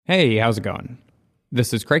Hey, how's it going?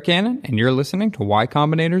 This is Craig Cannon, and you're listening to Y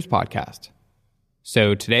Combinator's podcast.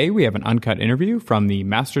 So today we have an uncut interview from the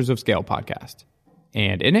Masters of Scale podcast.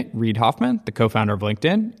 And in it, Reid Hoffman, the co-founder of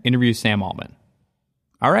LinkedIn, interviews Sam Altman.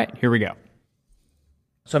 All right, here we go.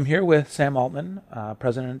 So I'm here with Sam Altman,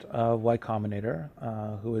 president of Y Combinator,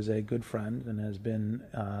 who is a good friend and has been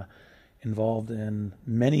involved in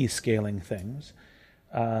many scaling things.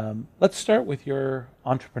 Let's start with your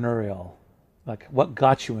entrepreneurial, like what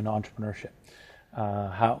got you into entrepreneurship?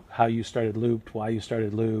 How you started Looped, why you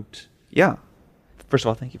started Looped. Yeah. First of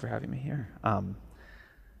all, thank you for having me here.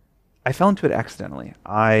 I fell into it accidentally.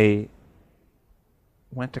 I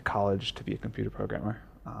went to college to be a computer programmer.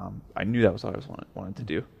 I knew that was what I wanted to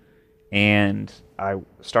do. And I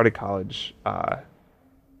started college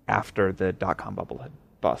after the dot-com bubble had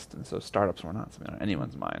bust, and so startups were not something on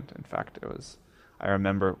anyone's mind. In fact, I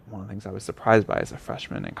remember one of the things I was surprised by as a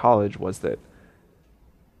freshman in college was that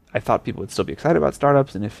I thought people would still be excited about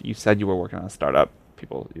startups, and if you said you were working on a startup,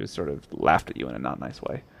 you sort of laughed at you in a not nice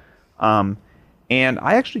way. And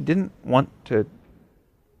I actually didn't want to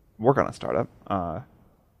work on a startup.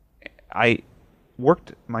 I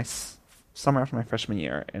worked my summer after my freshman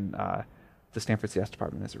year in the Stanford CS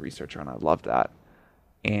department as a researcher, and I loved that.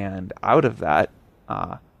 And out of that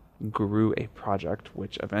grew a project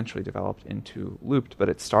which eventually developed into Looped, but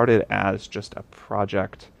it started as just a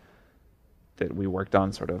project that we worked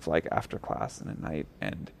on sort of like after class and at night,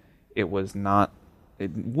 and it would not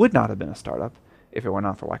have been a startup if it were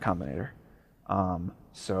not for Y Combinator.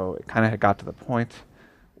 So it kind of had got to the point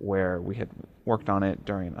where we had worked on it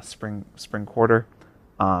during a spring quarter,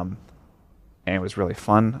 and it was really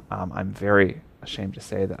fun. I'm very ashamed to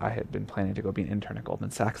say that I had been planning to go be an intern at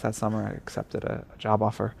Goldman Sachs that summer. I accepted a job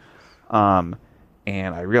offer, and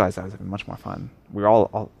I realized that was having much more fun. We were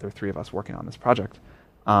all there were three of us working on this project,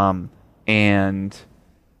 and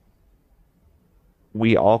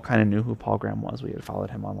we all kind of knew who Paul Graham was. We had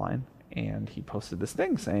followed him online, and he posted this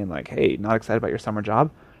thing saying like, "Hey, not excited about your summer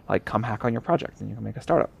job? Like, come hack on your project and you can make a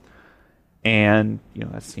startup." And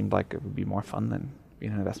that seemed like it would be more fun than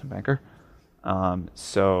being an investment banker.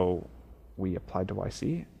 So we applied to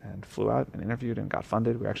YC and flew out and interviewed and got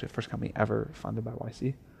funded. We were actually the first company ever funded by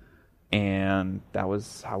YC, and that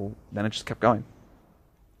was how. Then it just kept going.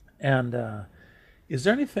 And is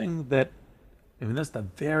there anything that, that's the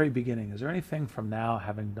very beginning, is there anything from now,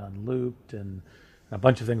 having done Looped and a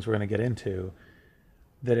bunch of things we're going to get into,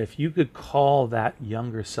 that if you could call that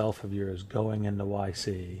younger self of yours going into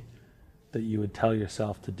YC, that you would tell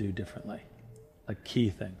yourself to do differently? Like key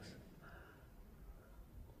things.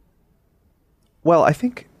 Well, I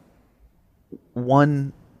think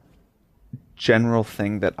one general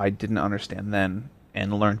thing that I didn't understand then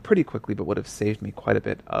and learned pretty quickly but would have saved me quite a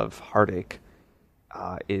bit of heartache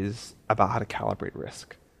is about how to calibrate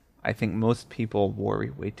risk. I think most people worry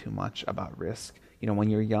way too much about risk. When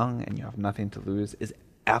you're young and you have nothing to lose is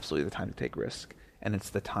absolutely the time to take risk. And it's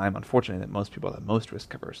the time, unfortunately, that most people are the most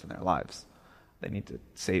risk averse in their lives. They need to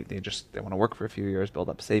save, they want to work for a few years, build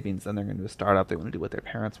up savings, then they're going to do a startup, they want to do what their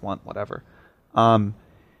parents want, whatever. And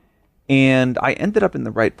I ended up in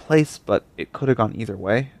the right place, but it could have gone either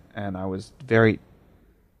way, and I was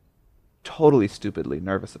totally stupidly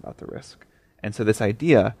nervous about the risk. And so this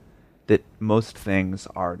idea that most things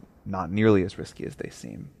are not nearly as risky as they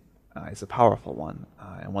seem is a powerful one,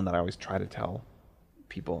 and one that I always try to tell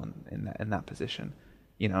people in that position.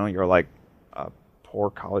 You're like a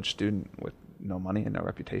poor college student with no money and no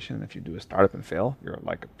reputation, and if you do a startup and fail, you're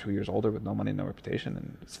like 2 years older with no money and no reputation,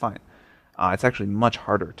 and it's fine. It's actually much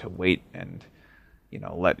harder to wait and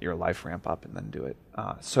let your life ramp up and then do it.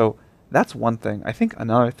 So that's one thing. I think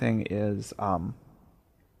another thing is,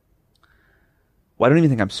 I don't even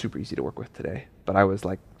think I'm super easy to work with today, but I was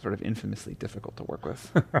like sort of infamously difficult to work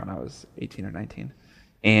with when I was 18 or 19.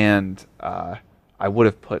 And I would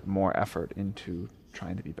have put more effort into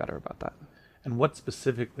trying to be better about that. And what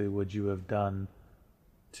specifically would you have done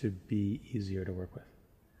to be easier to work with?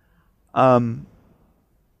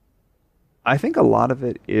 I think a lot of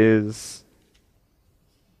it is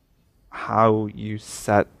how you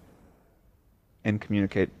set and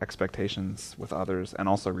communicate expectations with others, and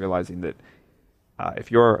also realizing that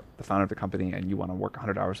if you're the founder of the company and you want to work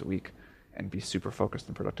 100 hours a week and be super focused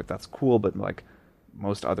and productive, that's cool, but like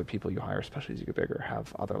most other people you hire, especially as you get bigger,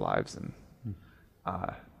 have other lives, and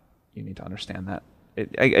you need to understand that.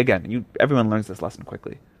 Everyone learns this lesson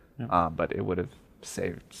quickly, but it would have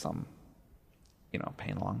saved some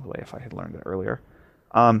pain along the way if I had learned it earlier.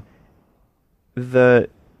 And then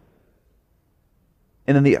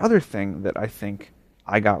the other thing that I think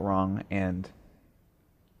I got wrong, and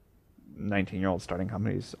 19-year-olds starting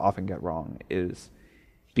companies often get wrong, is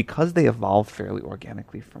because they evolve fairly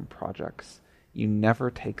organically from projects, you never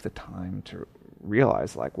take the time to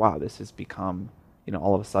realize like, wow, this has become,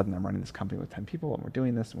 all of a sudden I'm running this company with 10 people and we're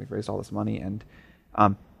doing this and we've raised all this money. And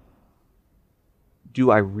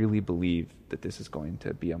do I really believe that this is going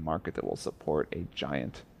to be a market that will support a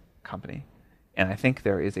giant company? And I think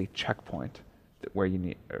there is a checkpoint where you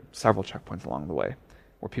need several checkpoints along the way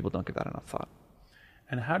where people don't give that enough thought.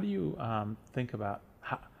 And how do you think about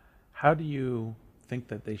how do you think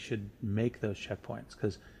that they should make those checkpoints?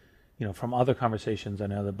 Because from other conversations, I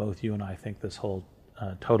know that both you and I think this whole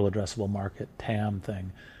total addressable market TAM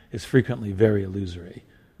thing is frequently very illusory.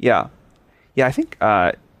 Yeah, I think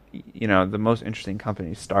the most interesting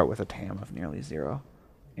companies start with a TAM of nearly zero,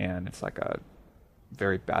 and it's like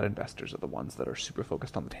very bad investors are the ones that are super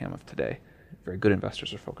focused on the TAM of today. Very good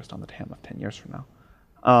investors are focused on the TAM of 10 years from now.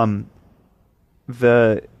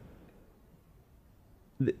 The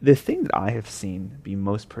thing that I have seen be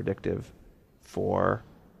most predictive for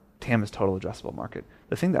TAM is total addressable market.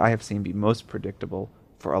 The thing that I have seen be most predictable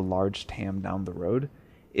for a large TAM down the road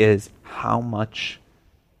is how much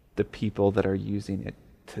the people that are using it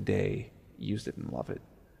today use it and love it.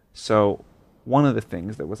 So one of the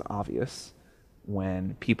things that was obvious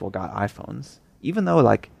when people got iPhones, even though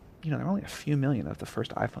there were only a few million of the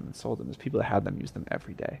first iPhone that sold them, is people that had them use them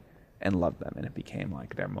every day and loved them, and it became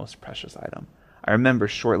like their most precious item. I remember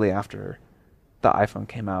shortly after the iPhone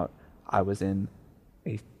came out, I was in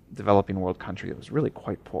a developing world country that was really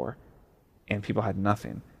quite poor, and people had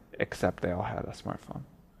nothing except they all had a smartphone.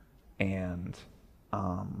 And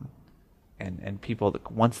people,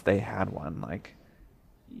 once they had one,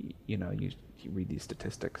 you read these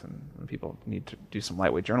statistics, and people need to do some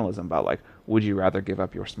lightweight journalism about would you rather give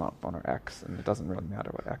up your smartphone or X? And it doesn't really matter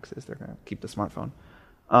what X is; they're going to keep the smartphone.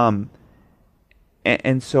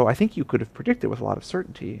 And so I think you could have predicted with a lot of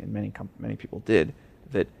certainty, and many people did,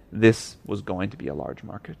 that this was going to be a large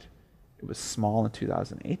market. It was small in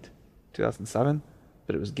 2008, 2007,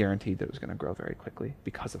 but it was guaranteed that it was going to grow very quickly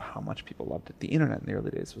because of how much people loved it. The internet in the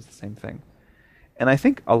early days was the same thing. And I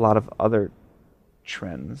think a lot of other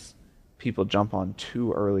trends people jump on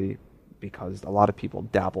too early because a lot of people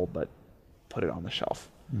dabble but put it on the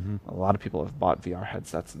shelf. Mm-hmm. A lot of people have bought VR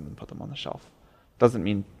headsets and then put them on the shelf. Doesn't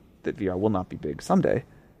mean that VR will not be big someday,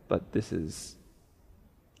 but I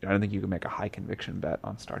don't think you can make a high conviction bet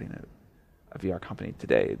on starting a VR company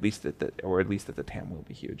today, at least that the TAM will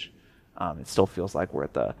be huge. It still feels like we're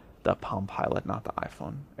at the Palm Pilot, not the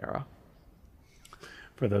iPhone era.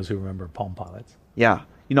 For those who remember Palm Pilots. Yeah.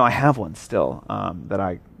 I have one still that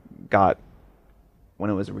I got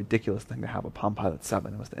when it was a ridiculous thing to have a Palm Pilot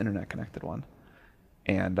 7. It was the internet-connected one.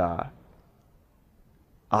 And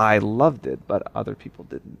I loved it, but other people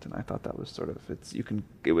didn't. And I thought that was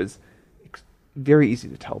it was very easy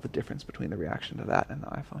to tell the difference between the reaction to that and the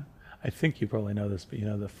iPhone. I think you probably know this, but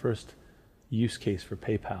the first use case for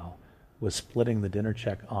PayPal was splitting the dinner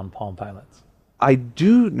check on Palm Pilots. I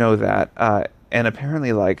do know that, and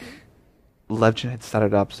apparently Levchin had set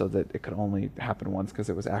it up so that it could only happen once because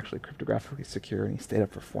it was actually cryptographically secure, and he stayed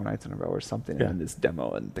up for 4 nights in a row or something, and then this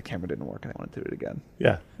demo, and the camera didn't work, and they wanted to do it again.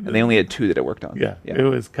 Yeah. And they only had 2 that it worked on. Yeah. It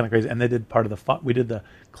was kind of crazy. And they did part of we did the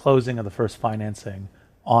closing of the first financing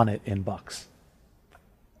on it in bucks.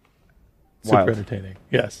 Super entertaining.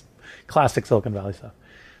 Yes. Classic Silicon Valley stuff.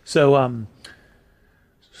 So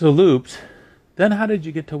Looped, then how did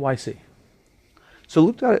you get to YC? So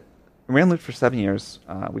Looped ran Looped for 7 years.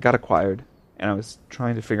 We got acquired, and I was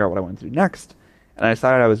trying to figure out what I wanted to do next. And I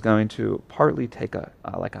decided I was going to partly take a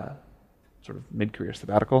sort of mid-career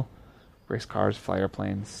sabbatical, race cars, fly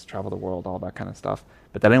airplanes, travel the world, all that kind of stuff.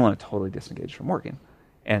 But then I didn't want to totally disengage from working,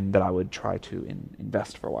 and that I would try to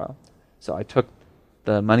invest for a while. So I took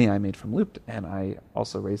the money I made from Looped, and I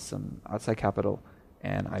also raised some outside capital,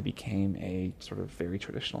 and I became a sort of very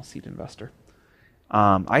traditional seed investor.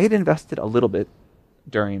 I had invested a little bit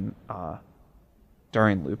during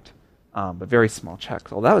Looped, but very small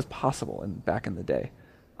checks. Well, that was possible back in the day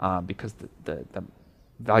because the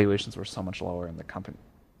valuations were so much lower and the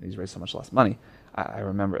companies raised so much less money. I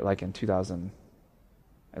remember in 2000,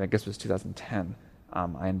 I guess it was 2010,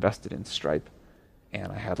 I invested in Stripe,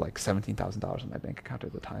 and I had $17,000 in my bank account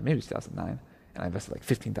at the time, maybe it was 2009, and I invested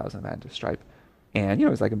 $15,000 of that into Stripe. And it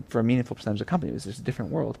was for a meaningful percentage of the company, it was just a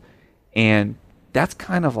different world. And that's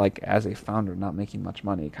kind of as a founder not making much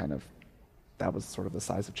money, that was sort of the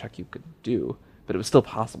size of check you could do, but it was still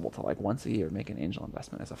possible to once a year make an angel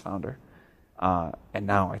investment as a founder. And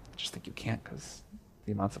now I just think you can't because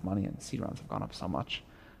the amounts of money in seed rounds have gone up so much.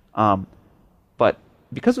 But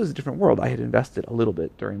because it was a different world, I had invested a little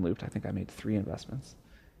bit during Looped. I think I made 3 investments,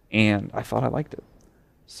 and I thought I liked it.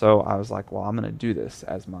 So I was like, well, I'm going to do this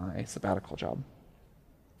as my sabbatical job.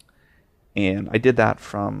 And I did that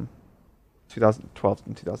from 2012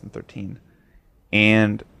 to 2013.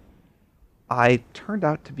 And I turned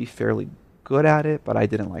out to be fairly good at it, but I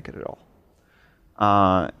didn't like it at all.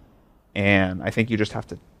 And I think you just have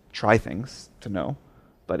to try things to know.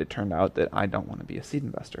 But it turned out that I don't want to be a seed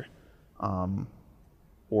investor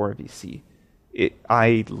or a VC.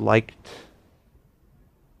 I liked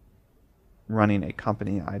running a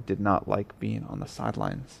company. I did not like being on the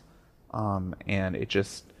sidelines. And it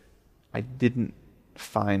just, I didn't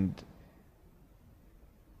get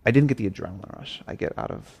the adrenaline rush I get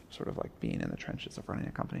out of sort of like being in the trenches of running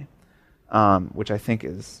a company, which I think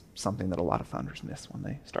is something that a lot of founders miss when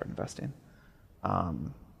they start investing.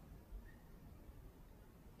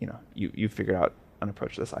 You figured out an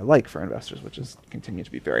approach to this I like for investors, which is continue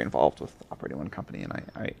to be very involved with operating one company.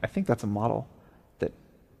 And I think that's a model that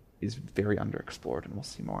is very underexplored and we'll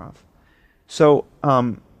see more of. So,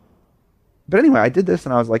 but anyway, I did this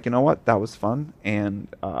and I was like, you know what, that was fun. And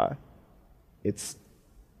it's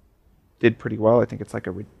did pretty well. I think it's like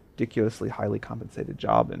a ridiculously highly compensated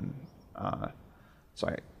job. And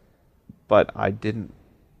but I didn't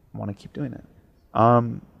want to keep doing it.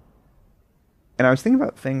 And I was thinking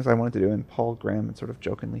about things I wanted to do, and Paul Graham had sort of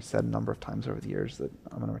jokingly said a number of times over the years that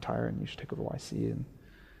I'm going to retire and you should take over YC.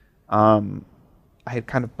 And I had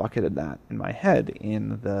kind of bucketed that in my head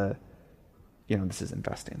in the, this is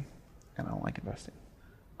investing, and I don't like investing.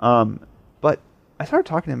 But I started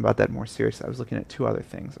talking to him about that more seriously. I was looking at two other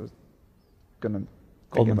things. I was going to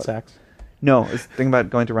Goldman Sachs? No, I was thinking about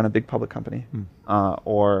going to run a big public company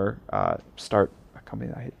or start a company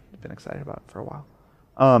that I had been excited about for a while.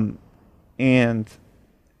 And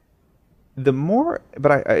the more,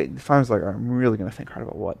 but I was like, I'm really going to think hard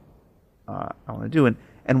about what I want to do. And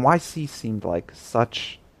YC seemed like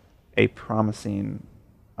such a promising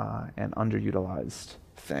and underutilized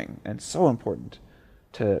thing, and so important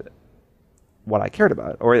to what I cared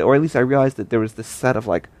about. Or at least I realized that there was this set of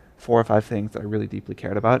like 4 or 5 things that I really deeply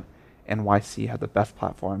cared about, and YC had the best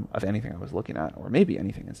platform of anything I was looking at, or maybe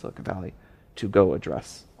anything in Silicon Valley, to go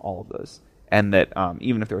address all of those. And that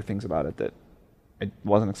even if there were things about it that I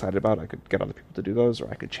wasn't excited about, I could get other people to do those,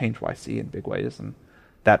 or I could change YC in big ways. And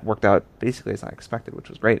that worked out basically as I expected, which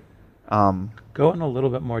was great. Go in a little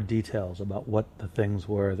bit more details about what the things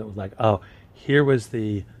were that was like, oh, here was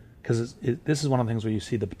because this is one of the things where you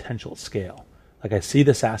see the potential scale. Like I see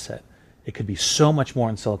this asset, it could be so much more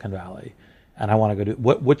in Silicon Valley, and I want to go do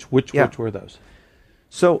which were those?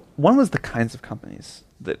 So one was the kinds of companies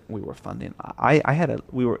that we were funding.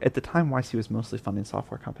 We were at the time YC was mostly funding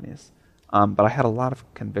software companies, but I had a lot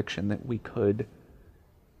of conviction that we could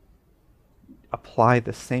apply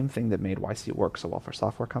the same thing that made YC work so well for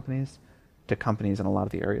software companies to companies in a lot of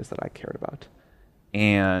the areas that I cared about,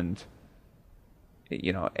 and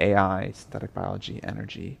AI, synthetic biology,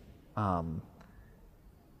 energy,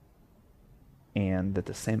 and that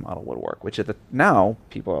the same model would work. Which now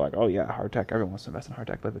people are like, oh yeah, hard tech. Everyone wants to invest in hard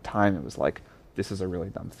tech, but at the time it was like, this is a really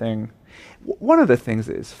dumb thing. One of the things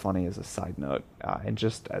that is funny as a side note, and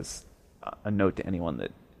just as a note to anyone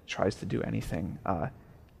that tries to do anything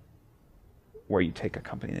where you take a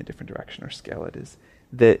company in a different direction or scale it, is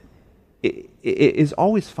that it is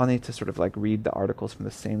always funny to sort of like read the articles from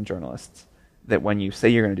the same journalists that when you say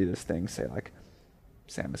you're going to do this thing, say like,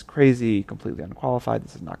 Sam is crazy, completely unqualified,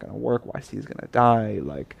 this is not going to work, YC is going to die,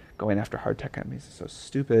 like going after hard tech companies is so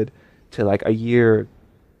stupid, to like a year,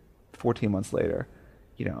 14 months later,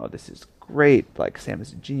 this is great, like Sam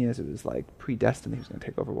is a genius, it was like predestined he was going to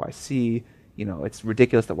take over YC, it's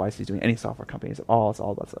ridiculous that YC is doing any software companies at all, it's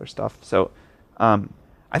all about this other stuff. So I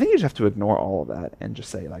think you just have to ignore all of that and just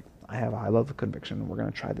say like, I have a high level of conviction, we're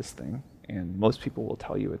going to try this thing, and most people will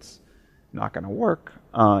tell you it's not going to work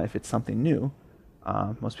if it's something new.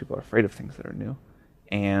 Most people are afraid of things that are new,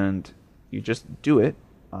 and you just do it,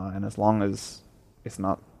 and as long as it's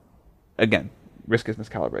not, again, risk is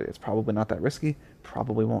miscalibrated. It's probably not that risky,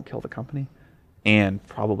 probably won't kill the company, and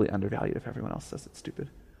probably undervalued if everyone else says it's stupid.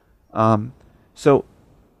 So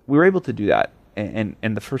we were able to do that,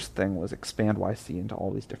 and the first thing was expand YC into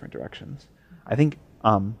all these different directions. I think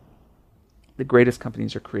the greatest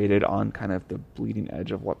companies are created on kind of the bleeding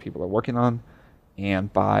edge of what people are working on,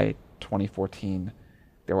 and by 2014,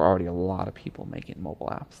 there were already a lot of people making mobile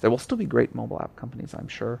apps. There will still be great mobile app companies, I'm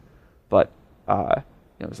sure, but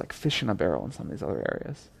it was like fish in a barrel in some of these other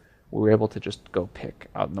areas. We were able to just go pick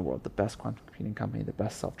out in the world the best quantum computing company, the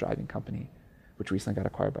best self-driving company, which recently got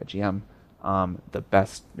acquired by GM, the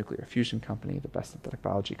best nuclear fusion company, the best synthetic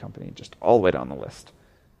biology company, just all the way down the list.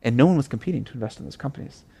 And no one was competing to invest in those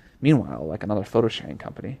companies. Meanwhile, like another photo sharing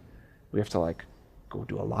company, we have to like go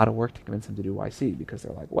do a lot of work to convince them to do YC because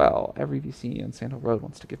they're like, well, every VC on Sand Hill Road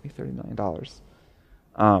wants to give me $30 million.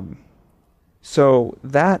 So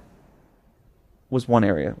that was one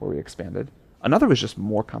area where we expanded. Another was just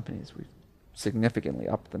more companies. We significantly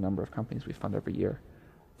upped the number of companies we fund every year.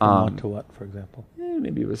 From what to what, for example?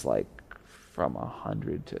 Maybe it was like from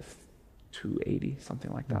 100 to 280,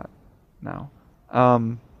 something like that now.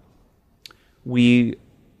 We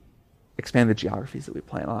expanded the geographies that we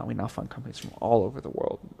play in a lot. We now fund companies from all over the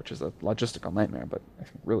world, which is a logistical nightmare, but I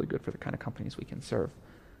think really good for the kind of companies we can serve.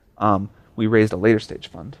 We raised a later stage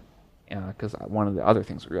fund because one of the other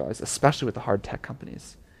things we realized, especially with the hard tech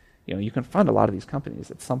companies, you can fund a lot of these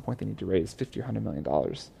companies. At some point, they need to raise $50 or $100 million.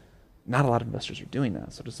 Not a lot of investors are doing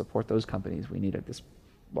that. So to support those companies, we needed this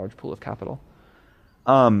large pool of capital.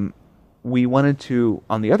 We wanted to,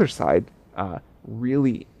 on the other side,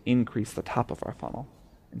 really increase the top of our funnel.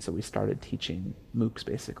 And so we started teaching MOOCs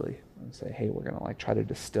basically and say, hey, we're going to try to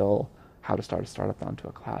distill how to start a startup onto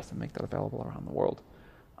a class and make that available around the world.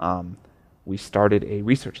 We started a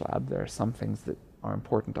research lab. There are some things that are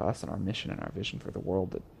important to us and our mission and our vision for the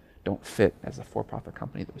world that don't fit as a for-profit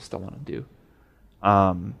company that we still want to do.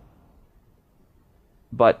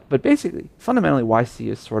 But basically, fundamentally, YC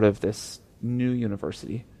is sort of this new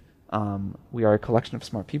university. We are a collection of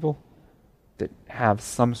smart people that have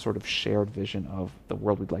some sort of shared vision of the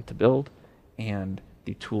world we'd like to build and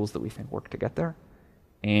the tools that we think work to get there.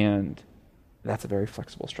 And that's a very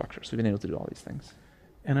flexible structure. So we've been able to do all these things.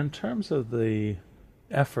 And in terms of the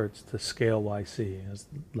efforts to scale YC,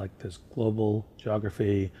 there's global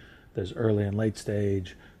geography, there's early and late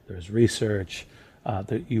stage, there's research,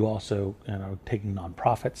 that you also taking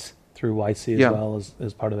nonprofits through YC as well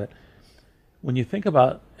as part of it. When you think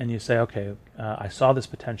about and you say, okay, I saw this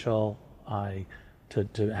potential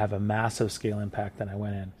to have a massive scale impact, and I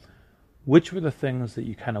went in, which were the things that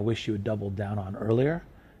you kind of wish you had doubled down on earlier,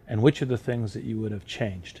 and which are the things that you would have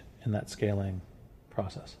changed in that scaling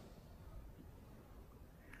process?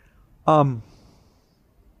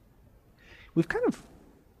 We've kind of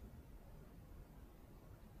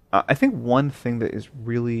I think one thing that is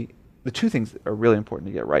really, the two things that are really important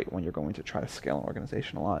to get right when you're going to try to scale an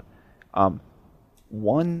organization a lot.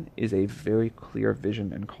 One is a very clear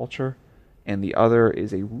vision and culture, and the other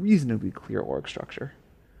is a reasonably clear org structure.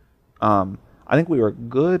 I think we were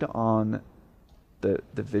good on the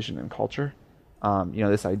vision and culture.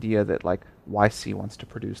 This idea that YC wants to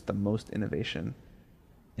produce the most innovation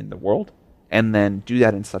in the world, and then do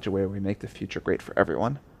that in such a way where we make the future great for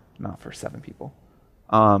everyone, not for 7 people.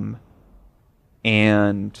 And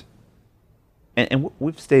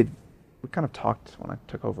we've kind of talked when I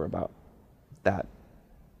took over about that,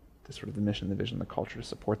 the sort of the mission, the vision, the culture to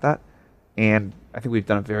support that. And I think we've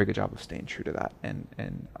done a very good job of staying true to that. And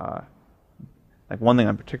one thing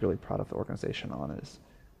I'm particularly proud of the organization on is,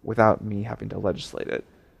 without me having to legislate it,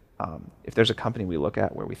 if there's a company we look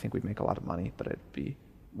at where we think we'd make a lot of money, but we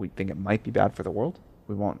think it might be bad for the world,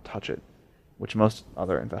 we won't touch it, which most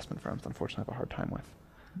other investment firms unfortunately have a hard time with.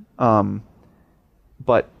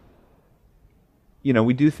 But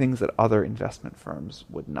we do things that other investment firms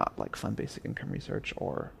would not, like fund basic income research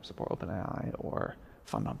or support OpenAI or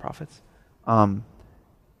fund nonprofits.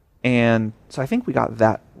 And so I think we got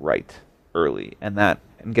that right early, and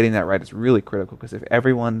getting that right is really critical, because if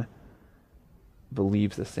everyone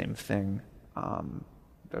believes the same thing,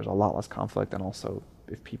 there's a lot less conflict, and also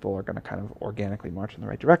if people are going to kind of organically march in the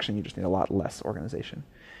right direction, you just need a lot less organization.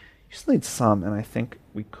 You still need some, and I think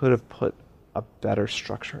we could have put a better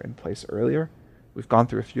structure in place earlier. We've gone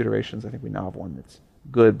through a few iterations. I think we now have one that's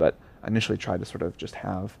good, but I initially tried to sort of just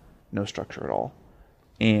have no structure at all.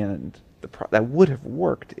 And that would have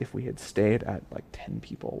worked if we had stayed at 10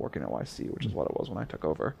 people working at YC, which is what it was when I took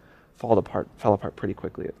over. Fell apart pretty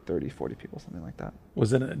quickly at 30, 40 people, something like that.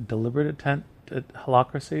 Was it a deliberate attempt at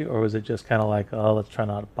holacracy, or was it just kind of let's try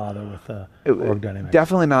not to bother with the org dynamics?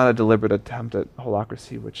 Definitely not a deliberate attempt at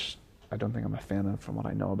holacracy, which I don't think I'm a fan of from what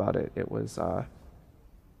I know about it. It was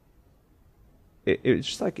it's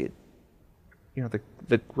just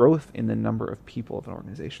the growth in the number of people of an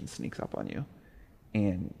organization sneaks up on you,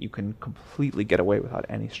 and you can completely get away without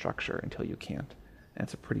any structure until you can't, and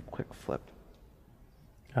it's a pretty quick flip.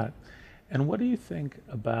 Got it. And what do you think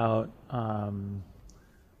about,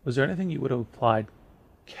 was there anything you would have applied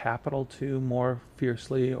capital to more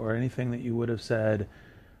fiercely, or anything that you would have said,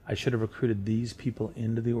 I should have recruited these people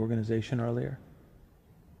into the organization earlier?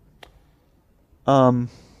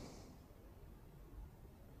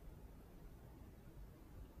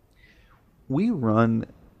 We run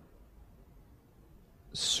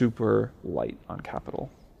super light on capital,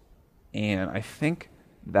 and I think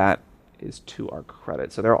that is to our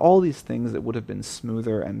credit. So there are all these things that would have been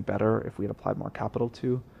smoother and better if we had applied more capital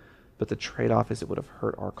to, but the trade-off is it would have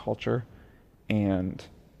hurt our culture, and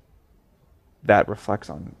that reflects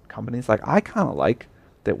on companies. Like, I kind of like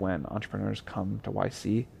that when entrepreneurs come to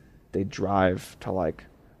YC, they drive to, like,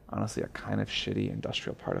 honestly, a kind of shitty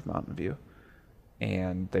industrial part of Mountain View,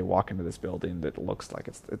 and they walk into this building that looks like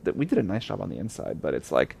we did a nice job on the inside, but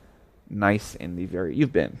it's like nice in the very,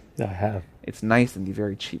 you've been. I have. It's nice in the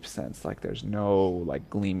very cheap sense. Like, there's no like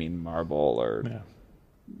gleaming marble or,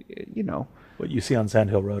 you know. What you see on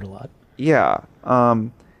Sand Hill Road a lot. Yeah.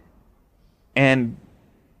 And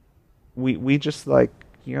we just, like,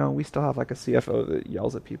 you know, we still have like a CFO that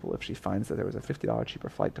yells at people if she finds that there was a $50 cheaper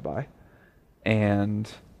flight to buy.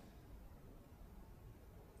 And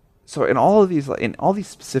so in all these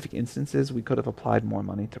specific instances, we could have applied more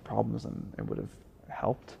money to problems and it would have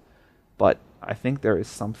helped. But I think there is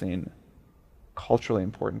something culturally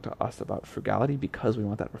important to us about frugality because we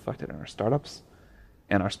want that reflected in our startups.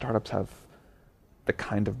 And our startups have the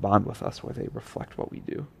kind of bond with us where they reflect what we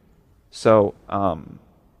do. So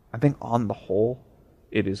I think on the whole,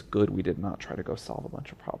 it is good we did not try to go solve a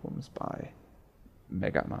bunch of problems by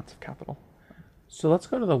mega amounts of capital. So let's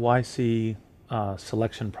go to the YC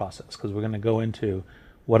selection process, because we're going to go into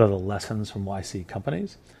what are the lessons from YC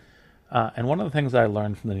companies. And one of the things I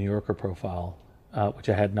learned from the New Yorker profile, which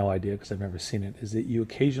I had no idea because I've never seen it, is that you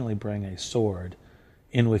occasionally bring a sword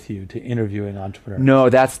in with you to interviewing entrepreneurs. No,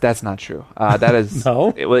 that's not true. That is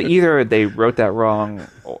No? Well, either they wrote that wrong.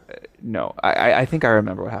 Or, no, I think I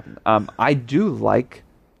remember what happened. I do like,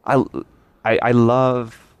 I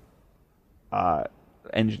love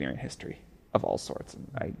engineering history of all sorts,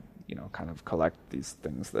 and I kind of collect these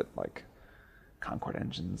things that, like, Concorde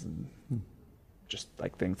engines and just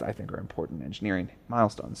like things I think are important engineering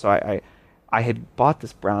milestones. So I had bought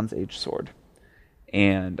this Bronze Age sword,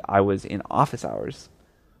 and I was in office hours,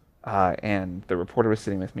 and the reporter was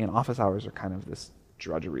sitting with me, and office hours are kind of this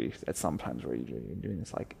drudgery at some times where you're doing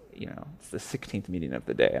this, like, it's the 16th meeting of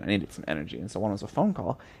the day, and I needed some energy. And so one was a phone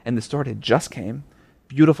call, and the sword had just came,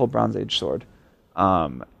 beautiful Bronze Age sword,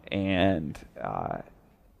 and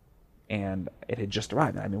it had just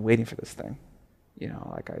arrived, and I'd been waiting for this thing. It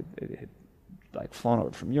had like flown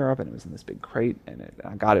over from Europe, and it was in this big crate, and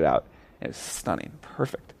I got it out, and it was stunning,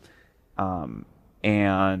 perfect.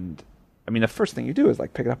 And I mean, the first thing you do is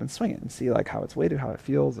like pick it up and swing it and see like how it's weighted, how it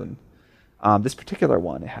feels. And this particular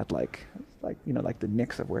one, it had like the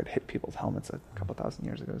nicks of where it hit people's helmets a couple thousand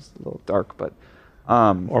years ago. It's a little dark, but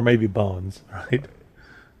or maybe bones, right?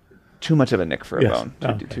 Too much of a nick for a bone.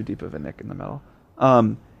 Too deep of a nick in the metal.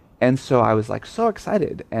 And so I was like so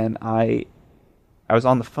excited, and I was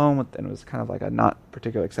on the phone with, and it was kind of like a not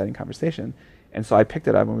particularly exciting conversation. And so I picked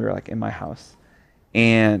it up when we were like in my house,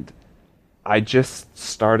 and I just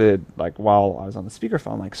started, like, while I was on the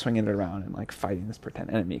speakerphone, like swinging it around and like fighting this pretend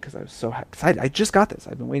enemy because I was so excited. I just got this.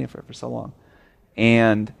 I've been waiting for it for so long,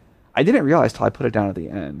 and I didn't realize till I put it down at the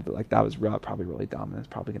end, but like that was probably really dumb, and it's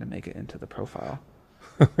probably going to make it into the profile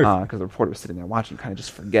because the reporter was sitting there watching. You kind of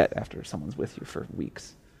just forget after someone's with you for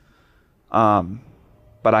weeks.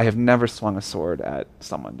 But I have never swung a sword at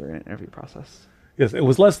someone during an interview process. Yes, it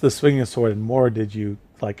was less the swinging a sword and more did you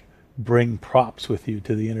like bring props with you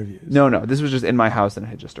to the interviews? No, this was just in my house and it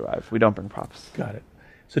had just arrived. We don't bring props. Got it.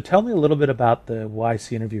 So tell me a little bit about the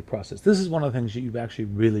YC interview process. This is one of the things that you've actually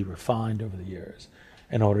really refined over the years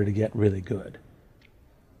in order to get really good.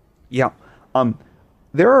 Yeah.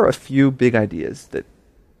 There are a few big ideas that,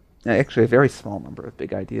 actually a very small number of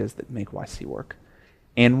big ideas that make YC work.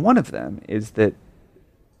 And one of them is that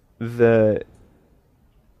there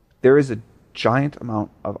is a giant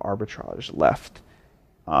amount of arbitrage left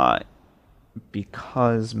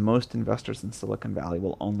because most investors in Silicon Valley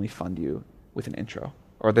will only fund you with an intro,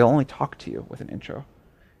 or they'll only talk to you with an intro.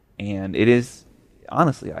 And it is,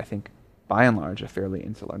 honestly, I think, by and large, a fairly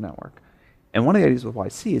insular network. And one of the ideas with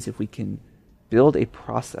YC is if we can build a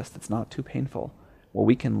process that's not too painful, where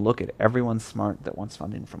we can look at everyone smart that wants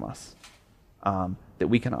funding from us, that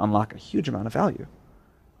we can unlock a huge amount of value.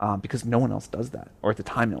 Because no one else does that, or at the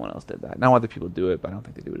time no one else did that. Now other people do it, but I don't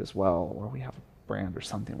think they do it as well, or we have a brand or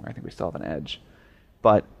something where I think we still have an edge.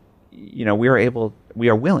 But we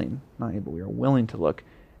are willing to look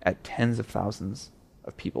at tens of thousands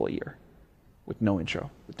of people a year with no intro,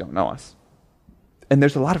 that don't know us. And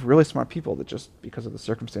there's a lot of really smart people that just because of the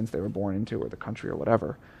circumstance they were born into or the country or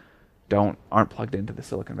whatever, aren't plugged into the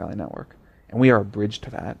Silicon Valley network. And we are a bridge to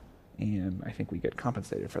that, and I think we get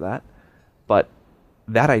compensated for that. But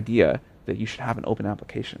that idea that you should have an open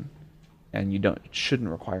application and it shouldn't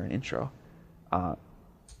require an intro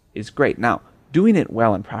is great. Now, doing it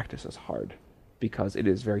well in practice is hard because it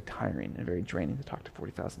is very tiring and very draining to talk to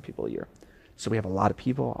 40,000 people a year. So we have a lot of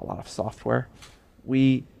people, a lot of software.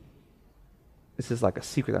 This is like a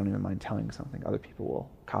secret I don't even mind telling, something other people will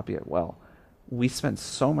copy it well. We spend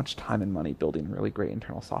so much time and money building really great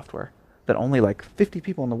internal software that only like 50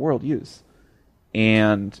 people in the world use.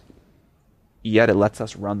 And yet it lets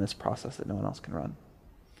us run this process that no one else can run.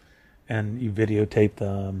 And you videotape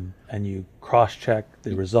them, and you cross-check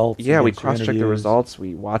the results. Yeah, we cross-check the results.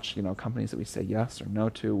 We watch, companies that we say yes or no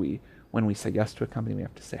to. When we say yes to a company, we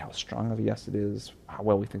have to say how strong of a yes it is, how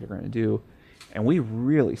well we think they're going to do, and we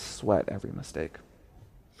really sweat every mistake.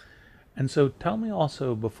 And so, tell me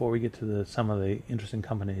also, before we get to some of the interesting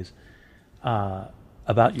companies,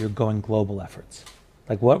 about your going global efforts.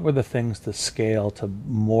 Like, what were the things to scale to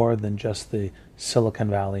more than just the Silicon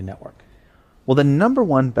Valley network? Well, the number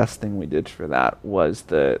one best thing we did for that was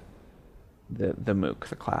the MOOC,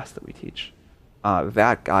 the class that we teach.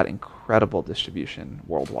 That got incredible distribution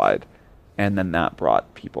worldwide, and then that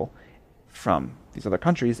brought people from these other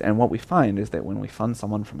countries. And what we find is that when we fund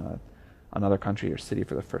someone from another country or city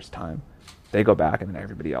for the first time, they go back, and then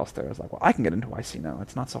everybody else there is like, well, I can get into YC now.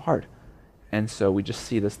 It's not so hard. And so we just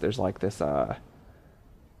see this. There's this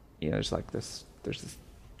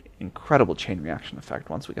incredible chain reaction effect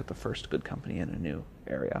once we get the first good company in a new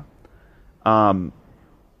area.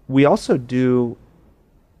 We also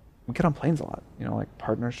we get on planes a lot. Like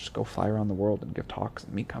partners just go fly around the world and give talks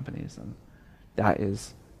and meet companies, and that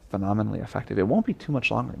is phenomenally effective. It won't be too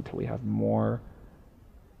much longer until we have more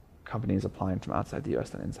companies applying from outside the US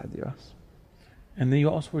than inside the US. And then you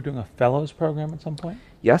also were doing a fellows program at some point?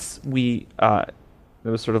 Yes, it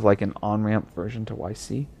was sort of like an on-ramp version to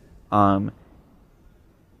YC.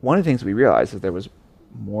 One of the things we realized is there was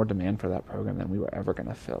more demand for that program than we were ever going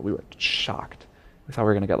to fill. We were shocked. We thought we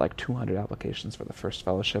were going to get like 200 applications for the first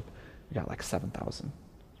fellowship. We got like 7,000.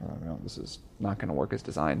 This is not going to work as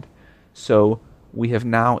designed. So we have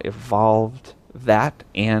now evolved that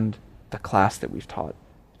and the class that we've taught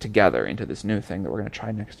together into this new thing that we're going to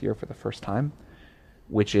try next year for the first time,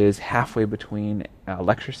 which is halfway between a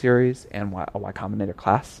lecture series and a Y Combinator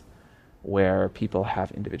class, where people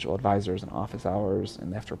have individual advisors and office hours,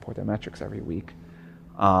 and they have to report their metrics every week.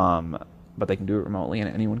 But they can do it remotely,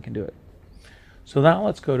 and anyone can do it. So now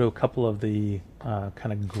let's go to a couple of the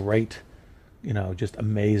kind of great, just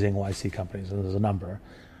amazing YC companies. And there's a number.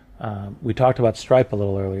 We talked about Stripe a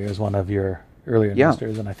little earlier as one of your earlier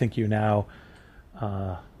investors, and I think you now,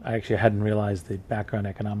 I actually hadn't realized the background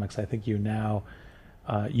economics. I think you now,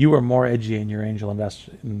 you were more edgy in your angel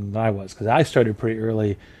investing than I was, because I started pretty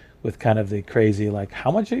early with kind of the crazy, like,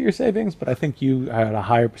 how much are your savings? But I think you had a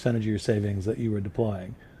higher percentage of your savings that you were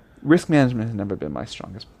deploying. Risk management has never been my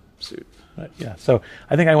strongest suit. Yeah, so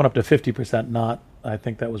I think I went up to 50%, I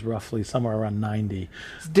think that was roughly somewhere around 90.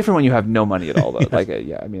 It's different when you have no money at all, though. Yes.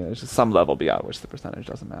 There's just some level beyond which the percentage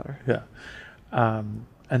doesn't matter. Yeah.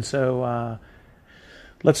 And so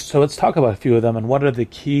let's talk about a few of them, and what are the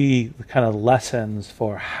key kind of lessons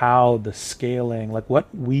for how the scaling, like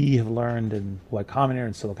what we have learned in Y Combinator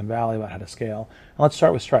and Silicon Valley about how to scale. And let's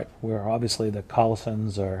start with Stripe, where obviously the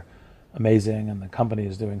Collisons are amazing and the company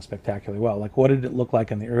is doing spectacularly well. Like, what did it look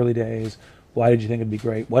like in the early days? Why did you think it'd be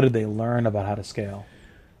great? What did they learn about how to scale?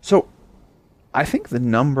 So I think the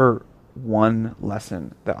number one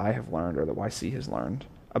lesson that I have learned, or that YC has learned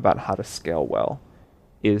about how to scale well,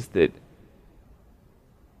 is that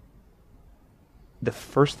the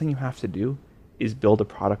first thing you have to do is build a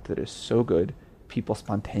product that is so good people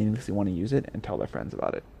spontaneously want to use it and tell their friends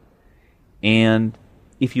about it. And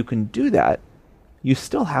if you can do that, you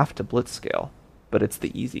still have to blitz scale, but it's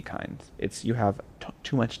the easy kind. It's you have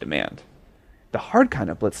too much demand. The hard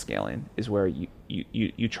kind of blitz scaling is where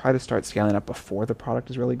you try to start scaling up before the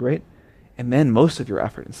product is really great, and then most of your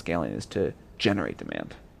effort in scaling is to generate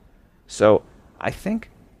demand. So I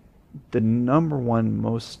think the number one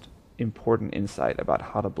most important insight about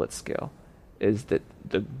how to blitz scale is that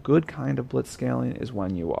the good kind of blitz scaling is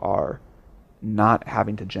when you are not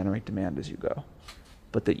having to generate demand as you go,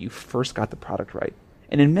 but that you first got the product right.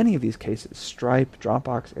 And in many of these cases, Stripe,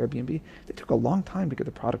 Dropbox, Airbnb, they took a long time to get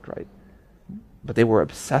the product right, but they were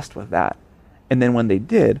obsessed with that. And then when they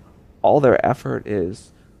did, all their effort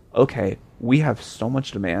is, okay, we have so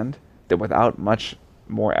much demand that without much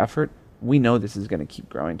more effort, we know this is going to keep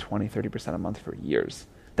growing 20, 30% a month for years.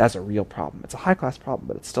 That's a real problem. It's a high-class problem,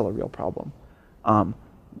 but it's still a real problem.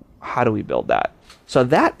 How do we build that? So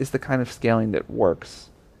that is the kind of scaling that works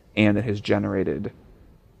and that has generated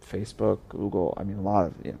Facebook, Google, a lot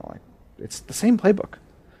of, it's the same playbook.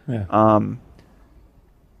 Yeah.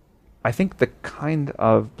 I think the kind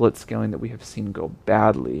of blitz scaling that we have seen go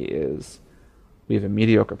badly is we have a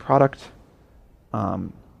mediocre product,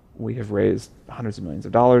 We have raised hundreds of millions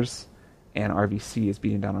of dollars, and our VC is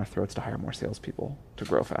beating down our throats to hire more salespeople to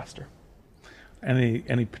grow faster.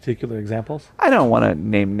 Any particular examples? I don't want to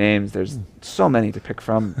name names. There's so many to pick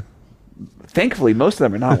from. Thankfully, most of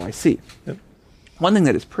them are not YC. Yep. One thing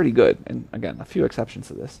that is pretty good, and again, a few exceptions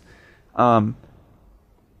to this,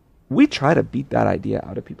 we try to beat that idea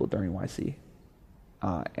out of people during YC.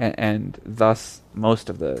 And thus, most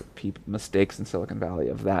of the mistakes in Silicon Valley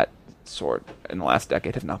of that sort in the last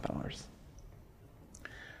decade have not been ours.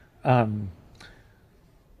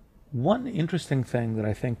 One interesting thing that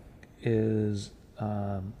I think is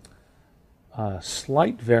a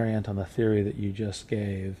slight variant on the theory that you just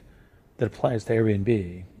gave that applies to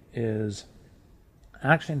Airbnb is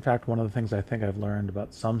actually, in fact, one of the things I think I've learned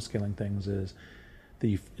about some scaling things is that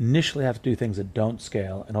you initially have to do things that don't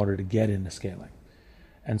scale in order to get into scaling.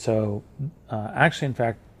 And so, actually, in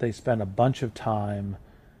fact, they spend a bunch of time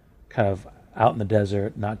kind of out in the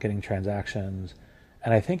desert, not getting transactions.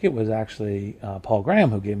 And I think it was actually Paul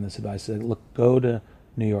Graham who gave him this advice. He said, look, go to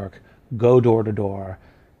New York, go door to door,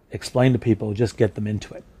 explain to people, just get them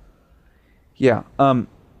into it. Yeah.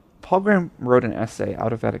 Paul Graham wrote an essay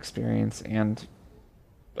out of that experience and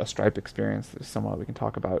a Stripe experience that is somewhat we can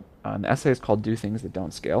talk about. The essay is called Do Things That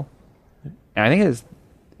Don't Scale. And I think it is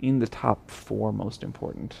in the top 4 most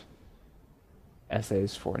important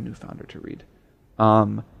essays for a new founder to read.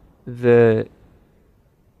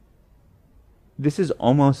 This is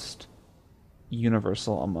almost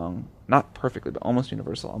universal among, not perfectly, but almost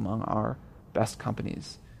universal among our best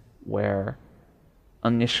companies, where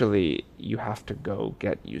initially you have to go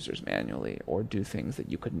get users manually or do things that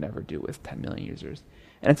you could never do with 10 million users.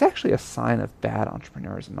 And it's actually a sign of bad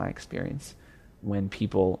entrepreneurs in my experience when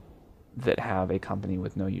people that have a company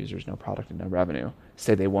with no users, no product, and no revenue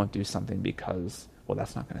say they won't do something because, well,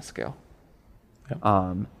 that's not going to scale.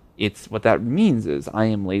 Yep. It's what that means is I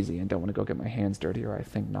am lazy and don't want to go get my hands dirty, or I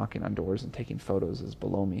think knocking on doors and taking photos is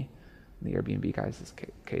below me in the Airbnb guys'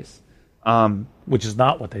 case. Which is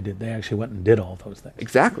not what they did. They actually went and did all those things.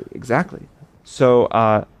 Exactly. So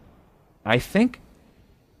I think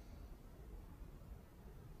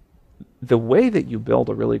the way that you build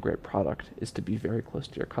a really great product is to be very close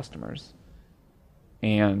to your customers.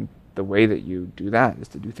 And the way that you do that is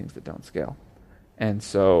to do things that don't scale. And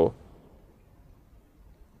so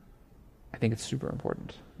I think it's super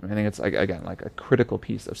important. I think it's, again, like a critical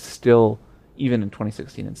piece of still, even in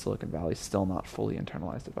 2016 in Silicon Valley, still not fully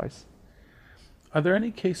internalized advice. Are there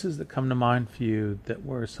any cases that come to mind for you that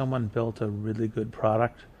where someone built a really good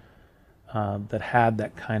product that had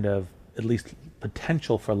that kind of, at least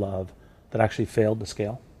potential for love, that actually failed to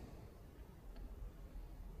scale?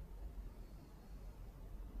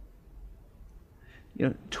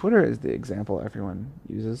 Twitter is the example everyone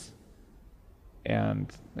uses.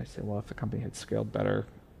 And they say, well, if the company had scaled better,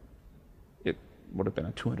 it would have been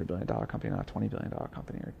a $200 billion company, not a $20 billion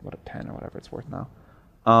company, or what, a 10 or whatever it's worth now.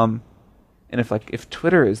 And if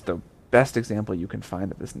Twitter is the best example you can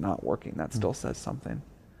find of this not working, that still says something.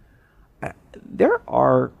 There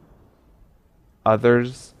are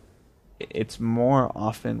others. It's more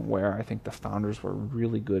often where I think the founders were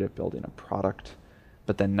really good at building a product,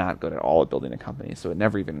 but then not good at all at building a company. So it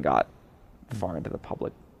never even got far into the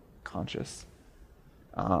public conscious.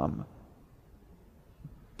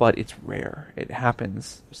 But it's rare. It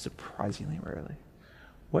happens surprisingly rarely.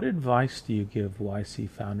 What advice do you give YC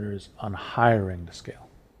founders on hiring to scale?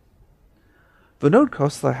 Vinod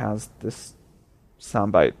Khosla has this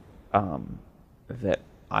soundbite that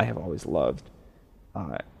I have always loved,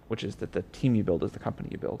 which is that the team you build is the company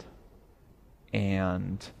you build.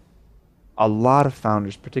 And a lot of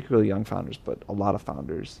founders, particularly young founders, but a lot of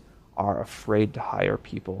founders are afraid to hire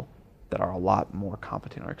people that are a lot more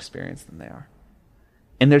competent or experienced than they are.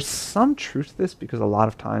 And there's some truth to this because a lot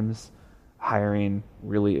of times hiring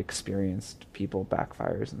really experienced people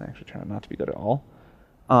backfires and they actually turn out not to be good at all.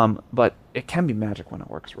 But it can be magic when it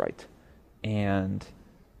works right. And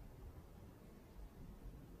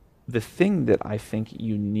the thing that I think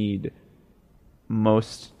you need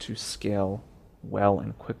most to scale well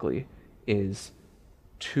and quickly is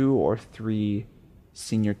 2 or 3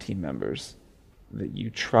 senior team members that you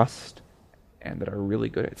trust and that are really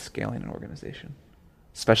good at scaling an organization,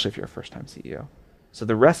 especially if you're a first-time CEO. So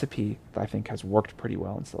the recipe that I think has worked pretty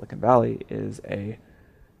well in Silicon Valley is a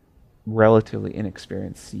relatively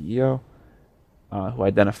inexperienced CEO who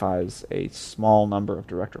identifies a small number of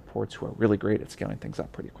direct reports who are really great at scaling things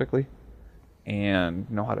up pretty quickly and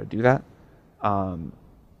know how to do that. And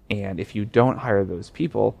if you don't hire those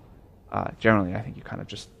people, generally I think you kind of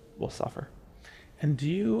just will suffer. And do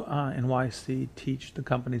you, in YC, teach the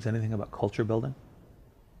companies anything about culture building?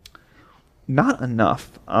 Not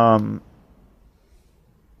enough.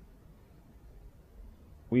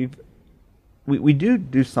 We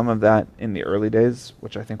do some of that in the early days,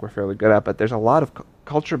 which I think we're fairly good at, but there's a lot of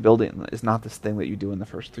culture building is not this thing that you do in the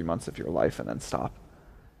first 3 months of your life and then stop.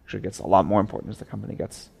 Actually, it gets a lot more important as the company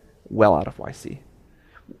gets well out of YC.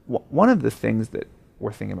 One of the things that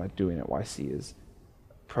we're thinking about doing at YC is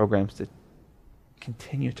programs to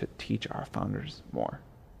continue to teach our founders more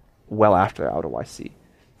well after they're out of YC.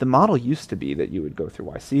 The model used to be that you would go through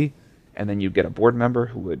YC and then you'd get a board member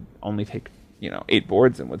who would only take 8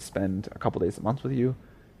 boards and would spend a couple days a month with you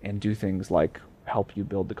and do things like help you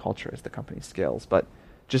build the culture as the company scales. But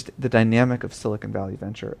just the dynamic of Silicon Valley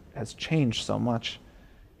venture has changed so much,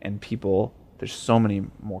 and there's so many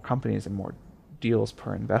more companies and more deals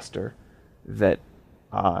per investor that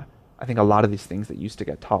I think a lot of these things that used to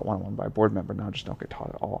get taught one-on-one by a board member now just don't get taught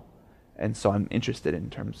at all. And so I'm interested in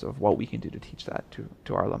terms of what we can do to teach that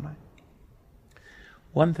to our alumni.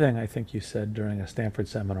 One thing I think you said during a Stanford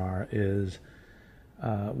seminar is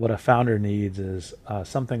what a founder needs is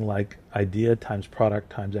something like idea times product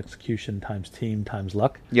times execution times team times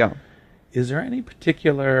luck. Yeah. Is there any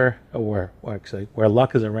particular, where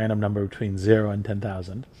luck is a random number between 0 and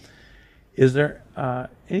 10,000, is there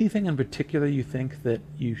anything in particular you think that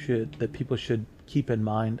people should keep in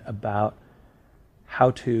mind about how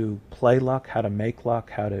to play luck, how to make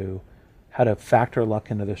luck, how to factor luck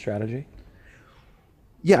into their strategy?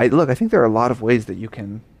 Yeah, I think there are a lot of ways that you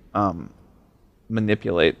can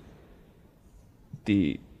manipulate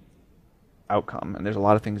the outcome, and there's a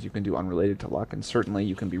lot of things you can do unrelated to luck, and certainly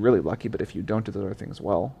you can be really lucky, but if you don't do those other things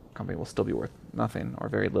well, the company will still be worth nothing or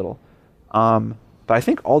very little. But I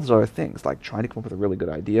think all those other things, like trying to come up with a really good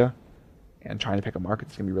idea and trying to pick a market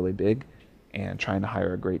that's going to be really big and trying to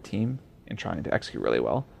hire a great team and trying to execute really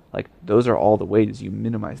well, like those are all the ways you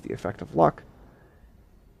minimize the effect of luck.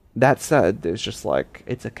 That said, there's just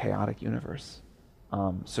it's a chaotic universe.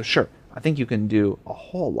 So sure, I think you can do a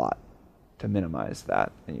whole lot to minimize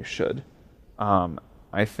that, and you should.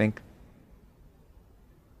 I think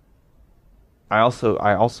I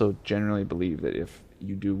also generally believe that if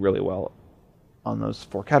you do really well on those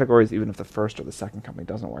 4 categories, even if the first or the second company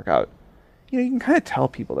doesn't work out, you can kind of tell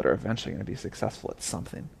people that are eventually going to be successful at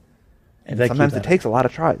something. And sometimes it takes a lot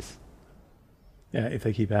of tries. Yeah, if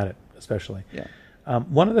they keep at it, especially. Yeah.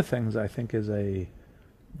 One of the things I think is the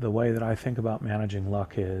way that I think about managing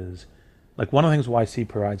luck is, one of the things YC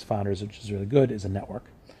provides founders, which is really good, is a network.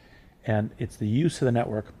 And it's the use of the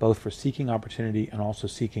network both for seeking opportunity and also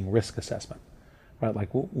seeking risk assessment. Right?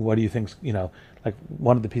 What do you think,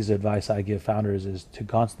 one of the pieces of advice I give founders is to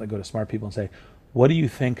constantly go to smart people and say, what do you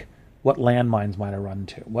think, what landmines might I run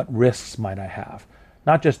into? What risks might I have?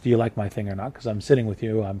 Not just, do you like my thing or not? Because I'm sitting with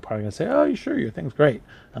you, I'm probably going to say, oh, you sure, your thing's great.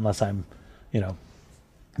 Unless I'm,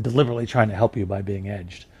 deliberately trying to help you by being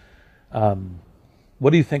edged. What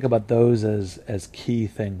do you think about those as key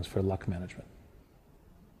things for luck management?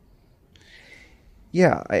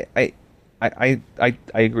 Yeah, I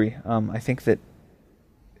agree. I think that,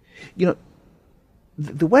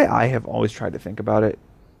 the way I have always tried to think about it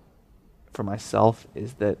for myself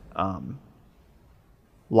is that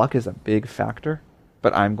luck is a big factor,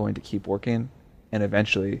 but I'm going to keep working, and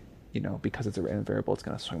eventually, because it's a random variable, it's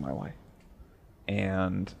going to swing my way.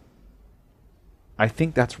 And I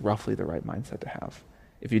think that's roughly the right mindset to have.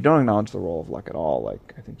 If you don't acknowledge the role of luck at all,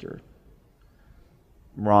 I think you're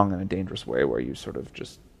wrong in a dangerous way, where you sort of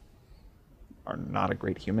just are not a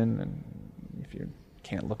great human, and if you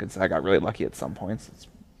can't look and say, I got really lucky at some points, it's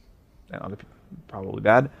other people probably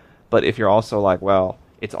bad. But if you're also well,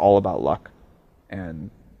 it's all about luck, and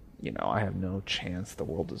I have no chance, the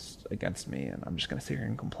world is against me, and I'm just going to sit here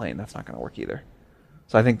and complain, that's not going to work either.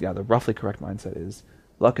 So I think, the roughly correct mindset is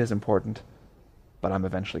luck is important, but I'm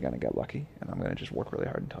eventually going to get lucky, and I'm going to just work really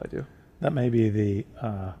hard until I do. That may be the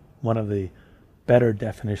one of the better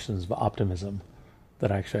definitions of optimism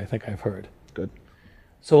that actually I think I've heard. Good.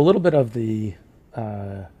 So a little bit of the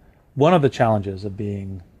one of the challenges of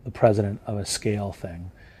being the president of a scale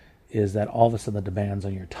thing is that all of a sudden the demands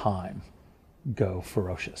on your time go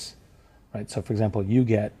ferocious, right? So for example, you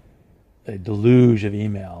get a deluge of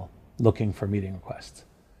email looking for meeting requests.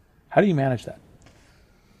 How do you manage that?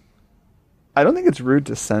 I don't think it's rude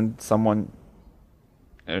to send someone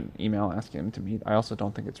an email asking them to meet. I also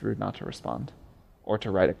don't think it's rude not to respond or to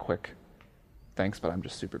write a quick thanks, but I'm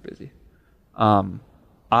just super busy.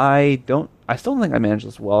 I still don't think I manage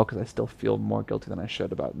this well, because I still feel more guilty than I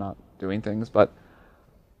should about not doing things, but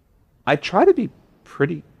I try to be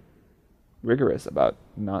pretty rigorous about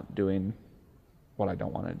not doing what I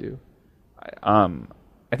don't want to do.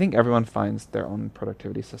 I think everyone finds their own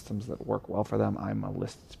productivity systems that work well for them. I'm a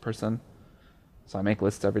lists person. So I make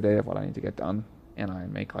lists every day of what I need to get done, and I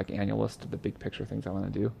make like annual list of the big picture things I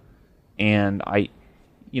want to do. And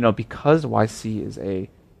because YC is a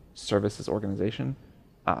services organization,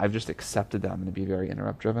 I've just accepted that I'm going to be very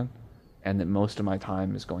interrupt driven, and that most of my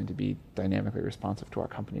time is going to be dynamically responsive to our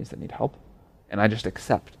companies that need help. And I just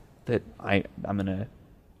accept that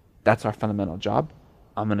that's our fundamental job.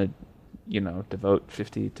 I'm going to, devote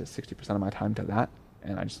 50 to 60% of my time to that,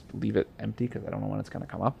 and I just leave it empty because I don't know when it's going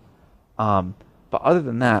to come up. But other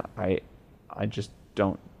than that, I just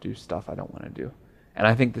don't do stuff I don't want to do. And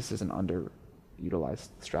I think this is an underutilized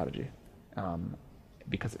strategy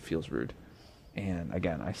because it feels rude. And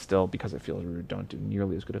again, I still, because it feels rude, don't do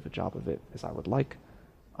nearly as good of a job of it as I would like.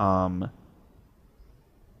 I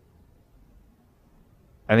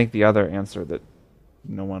think the other answer that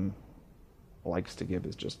no one likes to give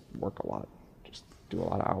is just work a lot. Just do a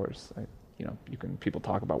lot of hours. People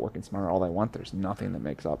talk about working smarter all they want. There's nothing that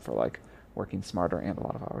makes up for like working smarter and a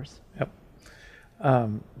lot of hours. Yep.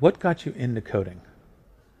 What got you into coding?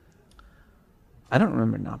 I don't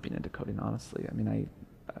remember not being into coding, honestly. I mean, I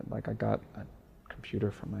got a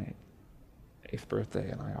computer for my 8th birthday,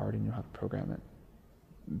 and I already knew how to program it.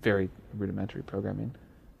 Very rudimentary programming.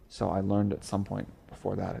 So I learned at some point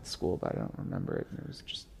before that at school, but I don't remember it. And it was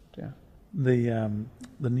just, yeah.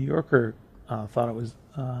 The New Yorker thought it was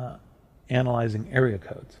analyzing area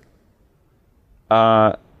codes.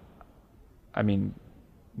 I mean,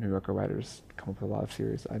 New Yorker writers come up with a lot of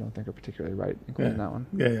theories I don't think are particularly right, including that one.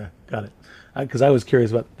 Yeah, got it. Because I was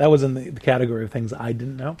curious about that. Was in the category of things I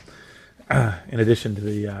didn't know. In addition to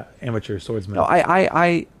the amateur swordsman. No,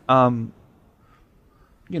 I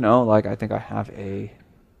think I have a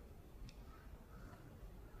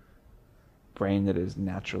brain that is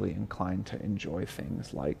naturally inclined to enjoy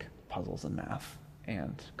things like puzzles and math,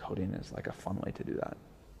 and coding is like a fun way to do that.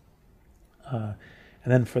 And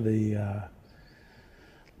then for the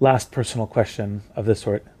last personal question of this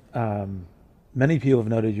sort, many people have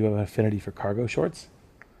noted you have an affinity for cargo shorts.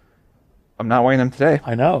 I'm not wearing them today.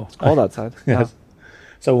 I know. It's cold outside. Yes. Yeah.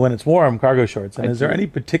 So when it's warm, cargo shorts. And is there any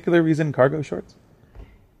particular reason cargo shorts?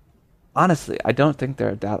 Honestly, I don't think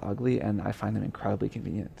they're that ugly, and I find them incredibly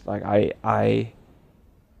convenient. Like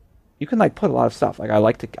you can like put a lot of stuff. Like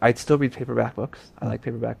I'd still read paperback books. I like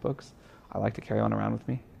paperback books. I like to carry one around with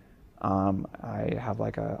me. I have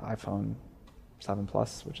like a iPhone 7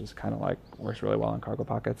 Plus, which is kind of like works really well in cargo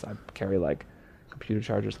pockets. I carry like computer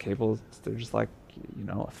chargers, cables. They're just like,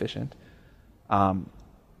 efficient.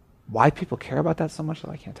 Why people care about that so much,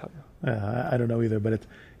 I can't tell you. I don't know either, but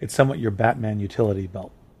it's somewhat your Batman utility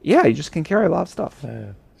belt. Yeah, you just can carry a lot of stuff.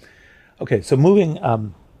 Okay, so moving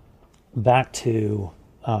back to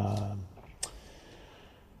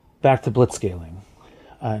blitzscaling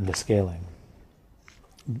and to scaling.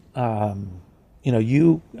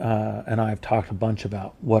 You and I have talked a bunch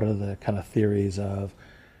about what are the kind of theories of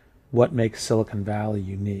what makes Silicon Valley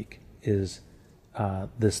unique is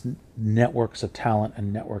this networks of talent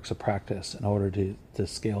and networks of practice in order to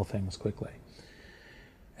scale things quickly.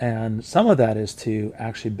 And some of that is to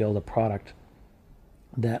actually build a product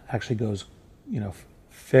that actually goes,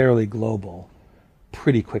 fairly global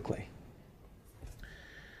pretty quickly.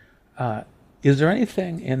 Is there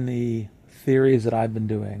anything in the theories that I've been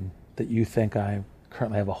doing that you think I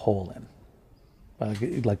currently have a hole in? Like,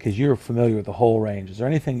 because you're familiar with the whole range. Is there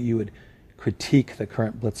anything you would critique the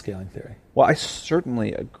current blitzscaling theory? Well, I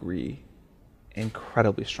certainly agree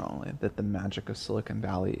incredibly strongly that the magic of Silicon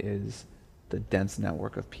Valley is the dense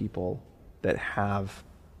network of people that have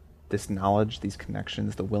this knowledge, these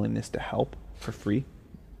connections, the willingness to help for free.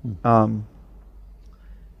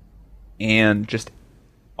 And just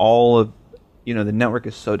all of, the network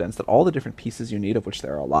is so dense that all the different pieces you need, of which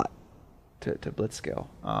there are a lot to blitzscale,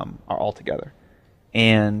 are all together.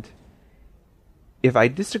 And if I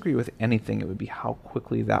disagree with anything, it would be how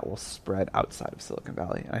quickly that will spread outside of Silicon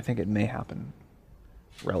Valley. And I think it may happen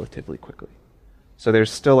relatively quickly. So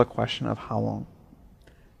there's still a question of how long.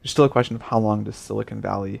 There's still a question of how long does Silicon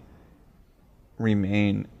Valley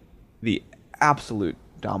remain the absolute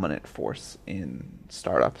dominant force in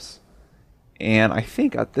startups. And I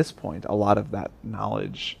think at this point, a lot of that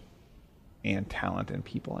knowledge and talent and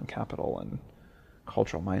people and capital and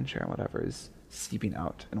cultural mindshare and whatever is seeping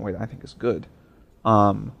out in a way that I think is good.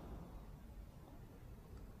 And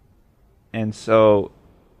so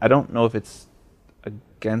I don't know if it's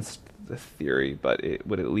against the theory, but it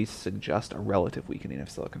would at least suggest a relative weakening of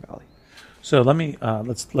Silicon Valley. So let me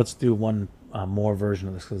let's do one more version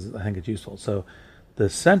of this because I think it's useful. So the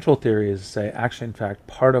central theory is to say, actually, in fact,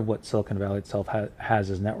 part of what Silicon Valley itself has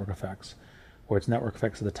is network effects, where it's network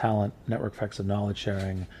effects of the talent, network effects of knowledge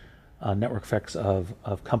sharing, network effects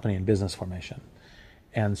of company and business formation.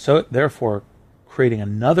 And so, therefore, creating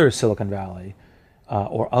another Silicon Valley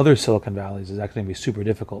or other Silicon Valleys is actually going to be super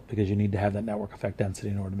difficult because you need to have that network effect density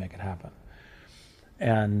in order to make it happen.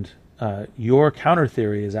 And your counter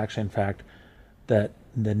theory is actually, in fact, that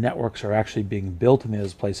the networks are actually being built in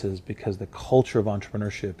those places because the culture of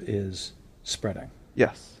entrepreneurship is spreading.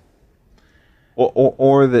 Yes.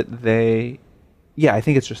 Or that they, yeah, I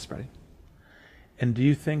think it's just spreading. And do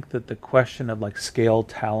you think that the question of like scale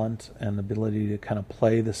talent and ability to kind of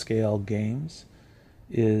play the scale games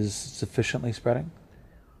is sufficiently spreading?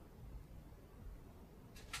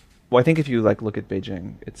 Well, I think if you like look at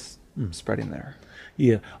Beijing, it's spreading there.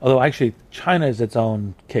 Yeah, although actually China is its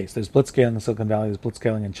own case. There's blitzscaling in Silicon Valley, there's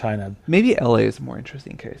blitzscaling in China. Maybe LA is a more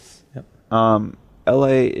interesting case. Yep. LA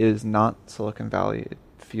is not Silicon Valley. It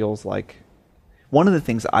feels like one of the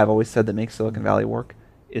things I've always said that makes Silicon Valley work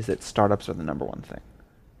is that startups are the number one thing.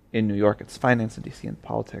 In New York, it's finance. In DC, and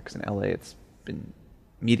politics. In LA, it's been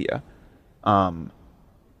media. And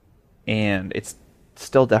it's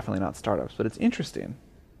still definitely not startups, but it's interesting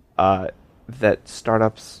that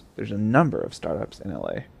startups, there's a number of startups in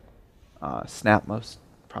LA, Snap most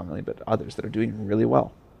prominently, but others that are doing really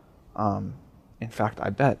well. In fact, I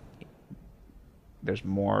bet there's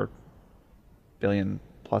more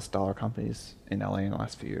billion-plus-dollar companies in LA in the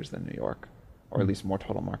last few years than New York, or at least more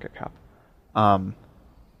total market cap. And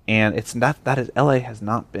it's not, LA has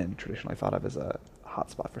not been traditionally thought of as a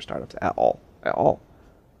hotspot for startups at all.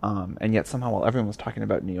 And yet somehow while everyone was talking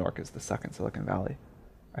about New York as the second Silicon Valley,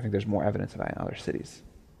 I think there's more evidence of that in other cities,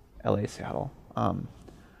 LA, Seattle.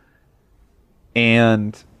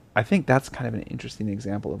 And I think that's kind of an interesting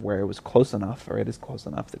example of where it was close enough, or it is close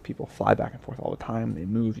enough, that people fly back and forth all the time. They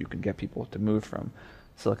move. You can get people to move from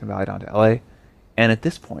Silicon Valley down to LA. And at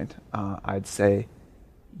this point, I'd say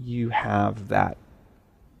you have that,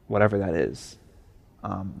 whatever that is,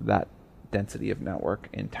 that density of network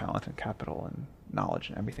in talent and capital and knowledge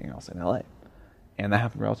and everything else in LA. And that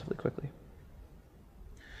happened relatively quickly.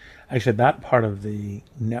 Actually, that part of the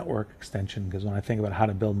network extension, because when I think about how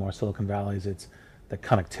to build more Silicon Valleys, it's the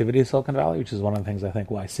connectivity of Silicon Valley, which is one of the things I think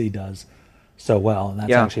YC does so well, and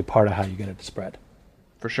that's actually part of how you get it to spread.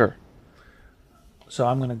 For sure. So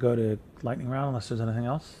I'm going to go to lightning round unless there's anything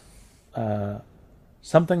else.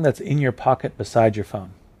 Something that's in your pocket beside your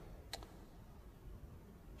phone.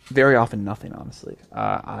 Very often nothing, honestly.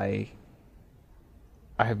 I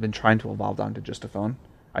have been trying to evolve down to just a phone.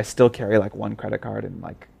 I still carry like one credit card and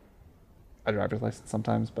like a driver's license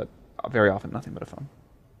sometimes, but very often nothing but a phone.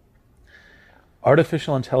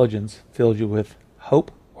 Artificial intelligence fills you with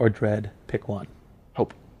hope or dread. Pick one.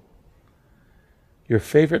 Hope. Your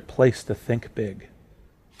favorite place to think big.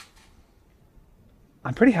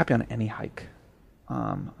 I'm pretty happy on any hike.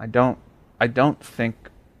 I don't think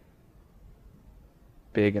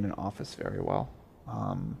big in an office very well.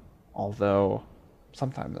 Although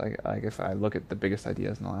sometimes I guess I look at the biggest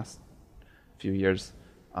ideas in the last few years.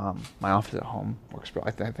 My office at home works. I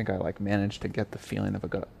think I like managed to get the feeling of a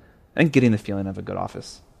good. I think getting the feeling of a good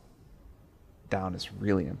office down is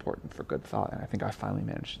really important for good thought, and I think I finally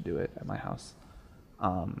managed to do it at my house.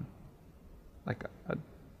 And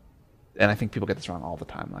I think people get this wrong all the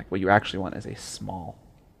time. Like, what you actually want is a small.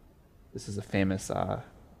 This is a famous. I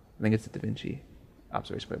think it's a Da Vinci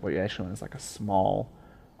observation, but what you actually want is like a small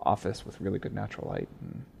office with really good natural light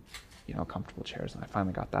and comfortable chairs. And I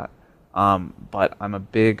finally got that. But I'm a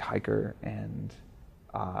big hiker, and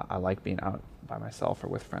I like being out by myself or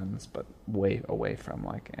with friends, but way away from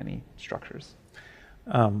like any structures.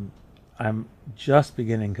 I'm just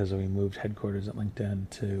beginning, because we moved headquarters at LinkedIn,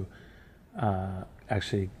 to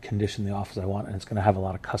actually condition the office I want, and it's going to have a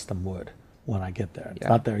lot of custom wood when I get there. It's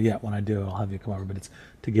not there yet. When I do, I'll have you come over, but it's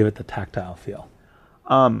to give it the tactile feel.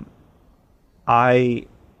 I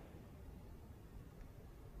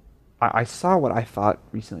saw what I thought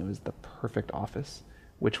recently was the perfect office,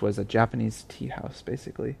 which was a Japanese tea house,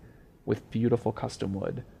 basically, with beautiful custom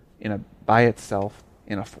wood by itself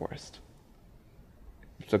in a forest.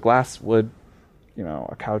 So glass, wood,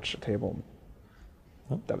 a couch, a table.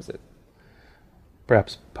 That was it.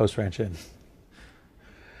 Perhaps post Ranch Inn.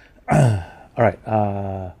 All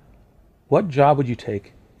right. What job would you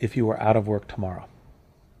take if you were out of work tomorrow?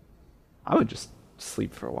 I would just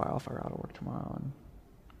sleep for a while if I were out of work tomorrow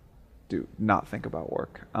and not think about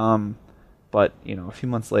work. But a few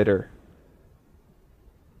months later,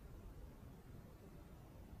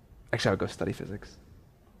 actually I would go study physics,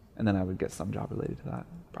 and then I would get some job related to that,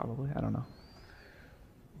 probably. I don't know.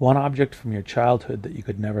 One object from your childhood that you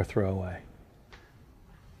could never throw away.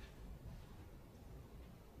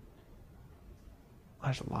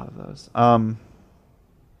 There's a lot of those.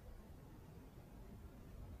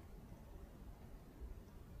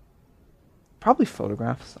 Probably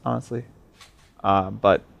photographs, honestly.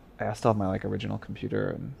 But I still have my like original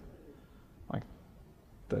computer and like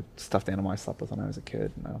the stuffed animal I slept with when I was a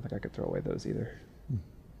kid, and I don't think I could throw away those either.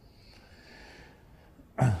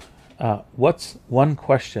 What's one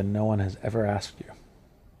question no one has ever asked you?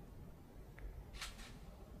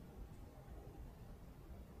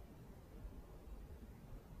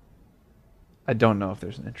 I don't know if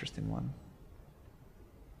there's an interesting one.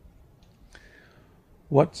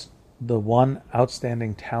 What's the one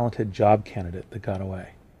outstanding talented job candidate that got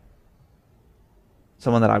away?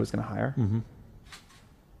 Someone that I was going to hire? Mm-hmm.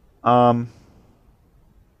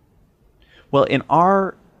 Well, in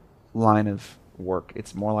our line of work,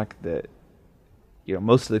 it's more like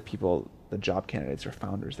most of the people, the job candidates are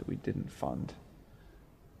founders that we didn't fund.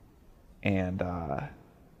 And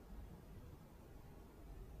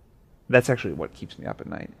that's actually what keeps me up at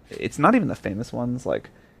night. It's not even the famous ones. Like,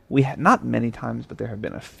 not many times, but there have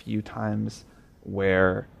been a few times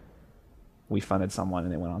where we funded someone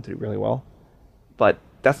and they went on to do really well. But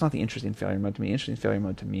that's not the interesting failure mode to me. Interesting failure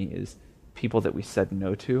mode to me is people that we said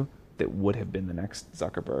no to that would have been the next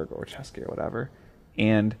Zuckerberg or Chesky or whatever.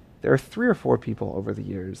 And there are 3 or 4 people over the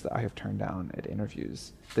years that I have turned down at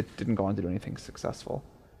interviews that didn't go on to do anything successful.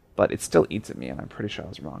 But it still eats at me, and I'm pretty sure I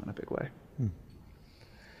was wrong in a big way.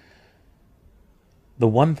 The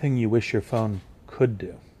one thing you wish your phone could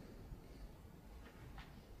do?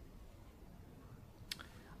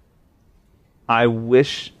 I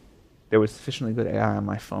wish there was sufficiently good AI on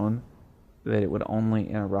my phone that it would only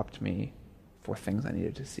interrupt me for things I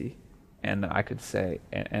needed to see, and I could say,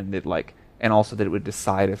 and also that it would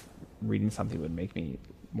decide if reading something would make me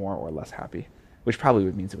more or less happy, which probably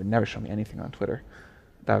would mean it would never show me anything on Twitter.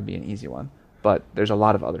 That would be an easy one. But there's a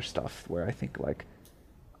lot of other stuff where I think like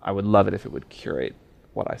I would love it if it would curate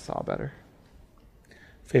what I saw better.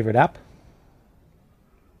 Favorite app?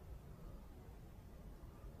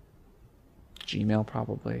 Gmail,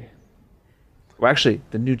 probably. Well, actually,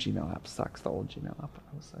 the new Gmail app sucks. The old Gmail app, I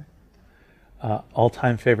would say.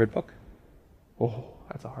 All-time favorite book? Oh,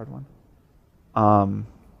 that's a hard one.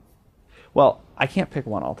 Well, I can't pick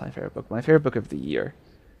one all-time favorite book. My favorite book of the year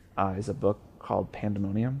is a book called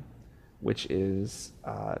Pandemonium, which is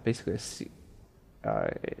basically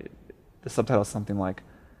the subtitle is something like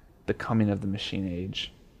The Coming of the Machine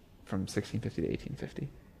Age from 1650 to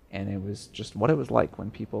 1850. And it was just what it was like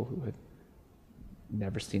when people who had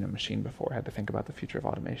never seen a machine before had to think about the future of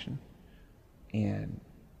automation. And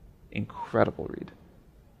incredible read.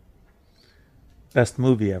 Best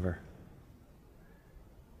movie ever?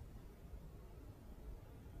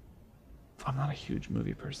 I'm not a huge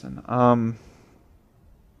movie person.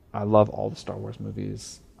 I love all the Star Wars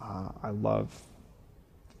movies. I love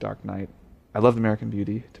Dark Knight. I love American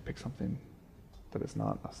Beauty, to pick something that is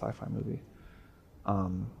not a sci-fi movie.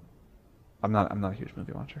 I'm not a huge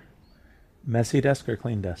movie watcher. Messy desk or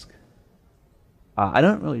clean desk? I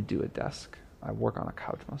don't really do a desk. I work on a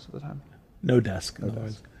couch most of the time. No desk. No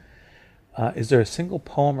desk. Is there a single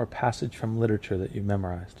poem or passage from literature that you've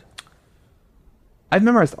memorized? I've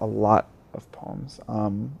memorized a lot of poems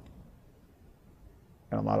and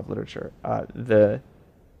a lot of literature.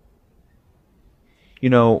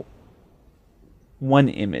 One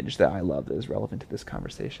image that I love that is relevant to this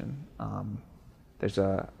conversation. There's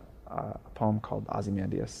a poem called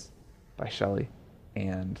Ozymandias by Shelley,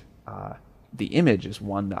 and the image is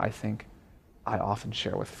one that I think I often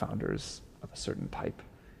share with founders of a certain type,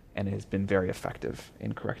 and it has been very effective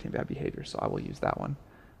in correcting bad behavior, so I will use that one.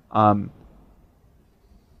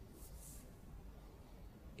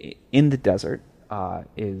 In the desert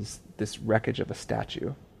is this wreckage of a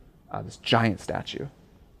statue, this giant statue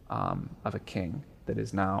of a king that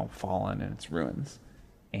is now fallen in its ruins,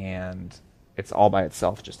 and it's all by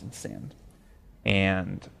itself just in sand.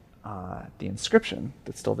 And the inscription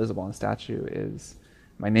that's still visible on the statue is,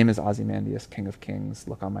 "My name is Ozymandias, King of Kings.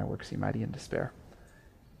 Look on my works, ye mighty in despair."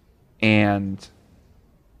 And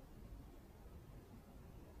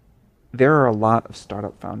there are a lot of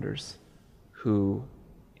startup founders who,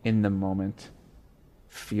 in the moment,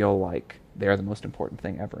 feel like they're the most important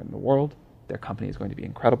thing ever in the world. Their company is going to be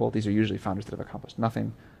incredible. These are usually founders that have accomplished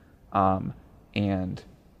nothing, and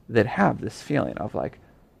that have this feeling of like,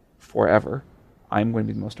 forever, I'm going to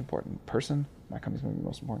be the most important person. My company's going to be the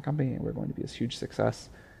most important company, and we're going to be this huge success.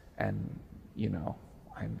 And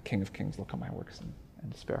I'm King of Kings. Look on my works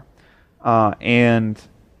and despair. And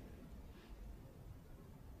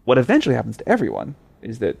what eventually happens to everyone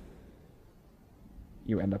is that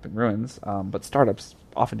you end up in ruins. But startups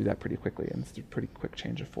often do that pretty quickly, and it's a pretty quick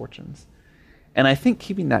change of fortunes. And I think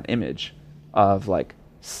keeping that image of like,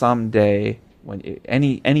 someday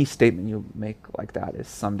any statement you make like that is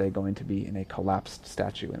someday going to be in a collapsed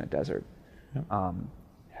statue in a desert. Yep.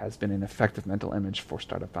 Has been an effective mental image for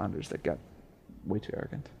startup founders that get way too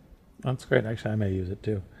arrogant. That's great. Actually, I may use it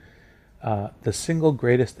too. The single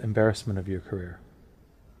greatest embarrassment of your career?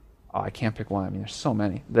 Oh, I can't pick one. I mean, there's so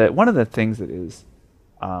many. One of the things that is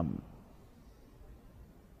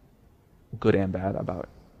good and bad about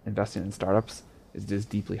investing in startups is just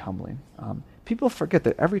deeply humbling. People forget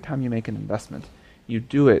that every time you make an investment, you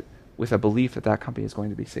do it with a belief that that company is going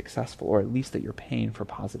to be successful, or at least that you're paying for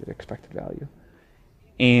positive expected value.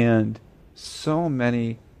 And so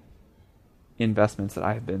many investments that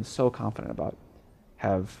I have been so confident about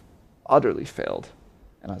have utterly failed,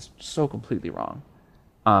 and I was so completely wrong.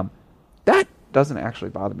 That doesn't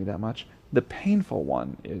actually bother me that much. The painful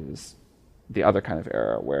one is the other kind of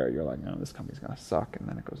error where you're like, no, this company's going to suck, and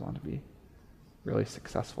then it goes on to be really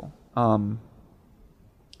successful. And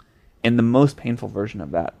the most painful version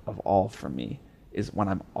of that, of all for me, is when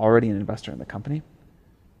I'm already an investor in the company.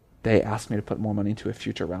 They ask me to put more money into a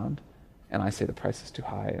future round, and I say the price is too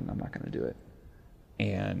high and I'm not going to do it.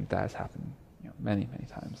 And that has happened many, many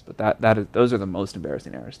times. But those are the most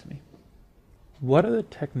embarrassing errors to me. What are the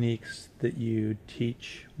techniques that you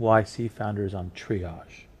teach YC founders on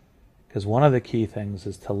triage? Because one of the key things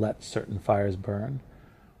is to let certain fires burn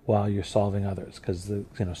while you're solving others, because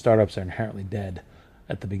startups are inherently dead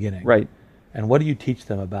at the beginning. Right. And what do you teach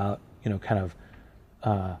them about,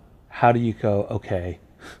 how do you go, okay,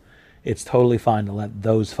 it's totally fine to let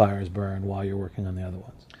those fires burn while you're working on the other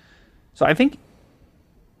ones? So I think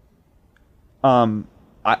I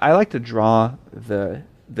like to draw the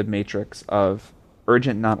matrix of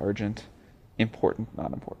urgent, not urgent, important,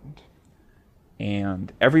 not important.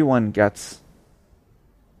 And everyone gets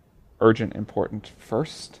urgent, important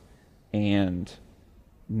first, and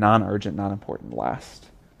non-urgent, not important last.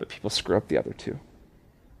 But people screw up the other two.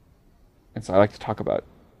 And so I like to talk about,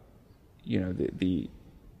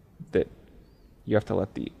 that you have to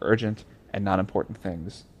let the urgent and not important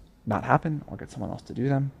things not happen or get someone else to do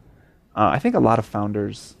them. I think a lot of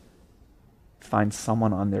founders find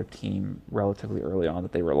someone on their team relatively early on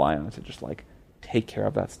that they rely on to just take care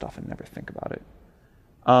of that stuff and never think about it.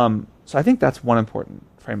 So I think that's one important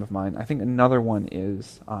frame of mind. I think another one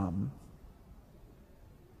is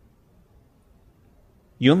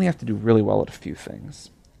you only have to do really well at a few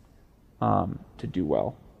things to do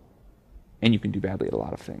well. And you can do badly at a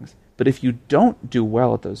lot of things. But if you don't do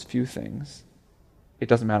well at those few things, it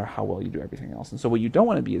doesn't matter how well you do everything else. And so what you don't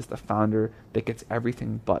want to be is the founder that gets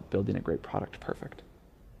everything but building a great product perfect.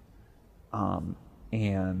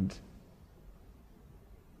 And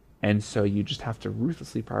so you just have to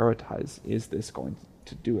ruthlessly prioritize, is this going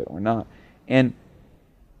to do it or not? And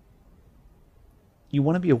you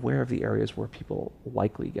want to be aware of the areas where people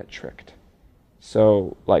likely get tricked.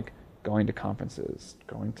 So going to conferences,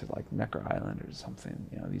 going to Necker Island or something,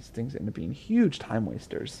 these things end up being huge time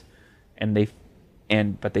wasters,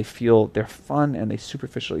 but they feel they're fun and they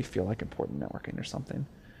superficially feel like important networking or something.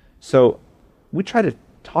 So we try to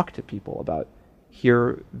talk to people about here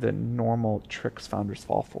are the normal tricks founders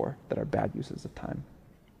fall for that are bad uses of time.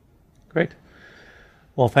 Great.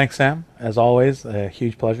 Well, thanks, Sam. As always, a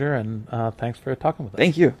huge pleasure, and thanks for talking with us.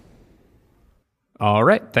 Thank you. All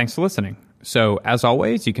right. Thanks for listening. So as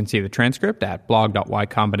always, you can see the transcript at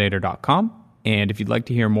blog.ycombinator.com. And if you'd like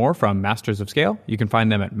to hear more from Masters of Scale, you can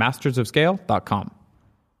find them at mastersofscale.com.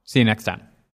 See you next time.